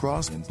Blue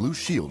Cross and Blue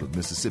Shield of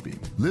Mississippi.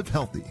 Live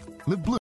healthy. Live blue.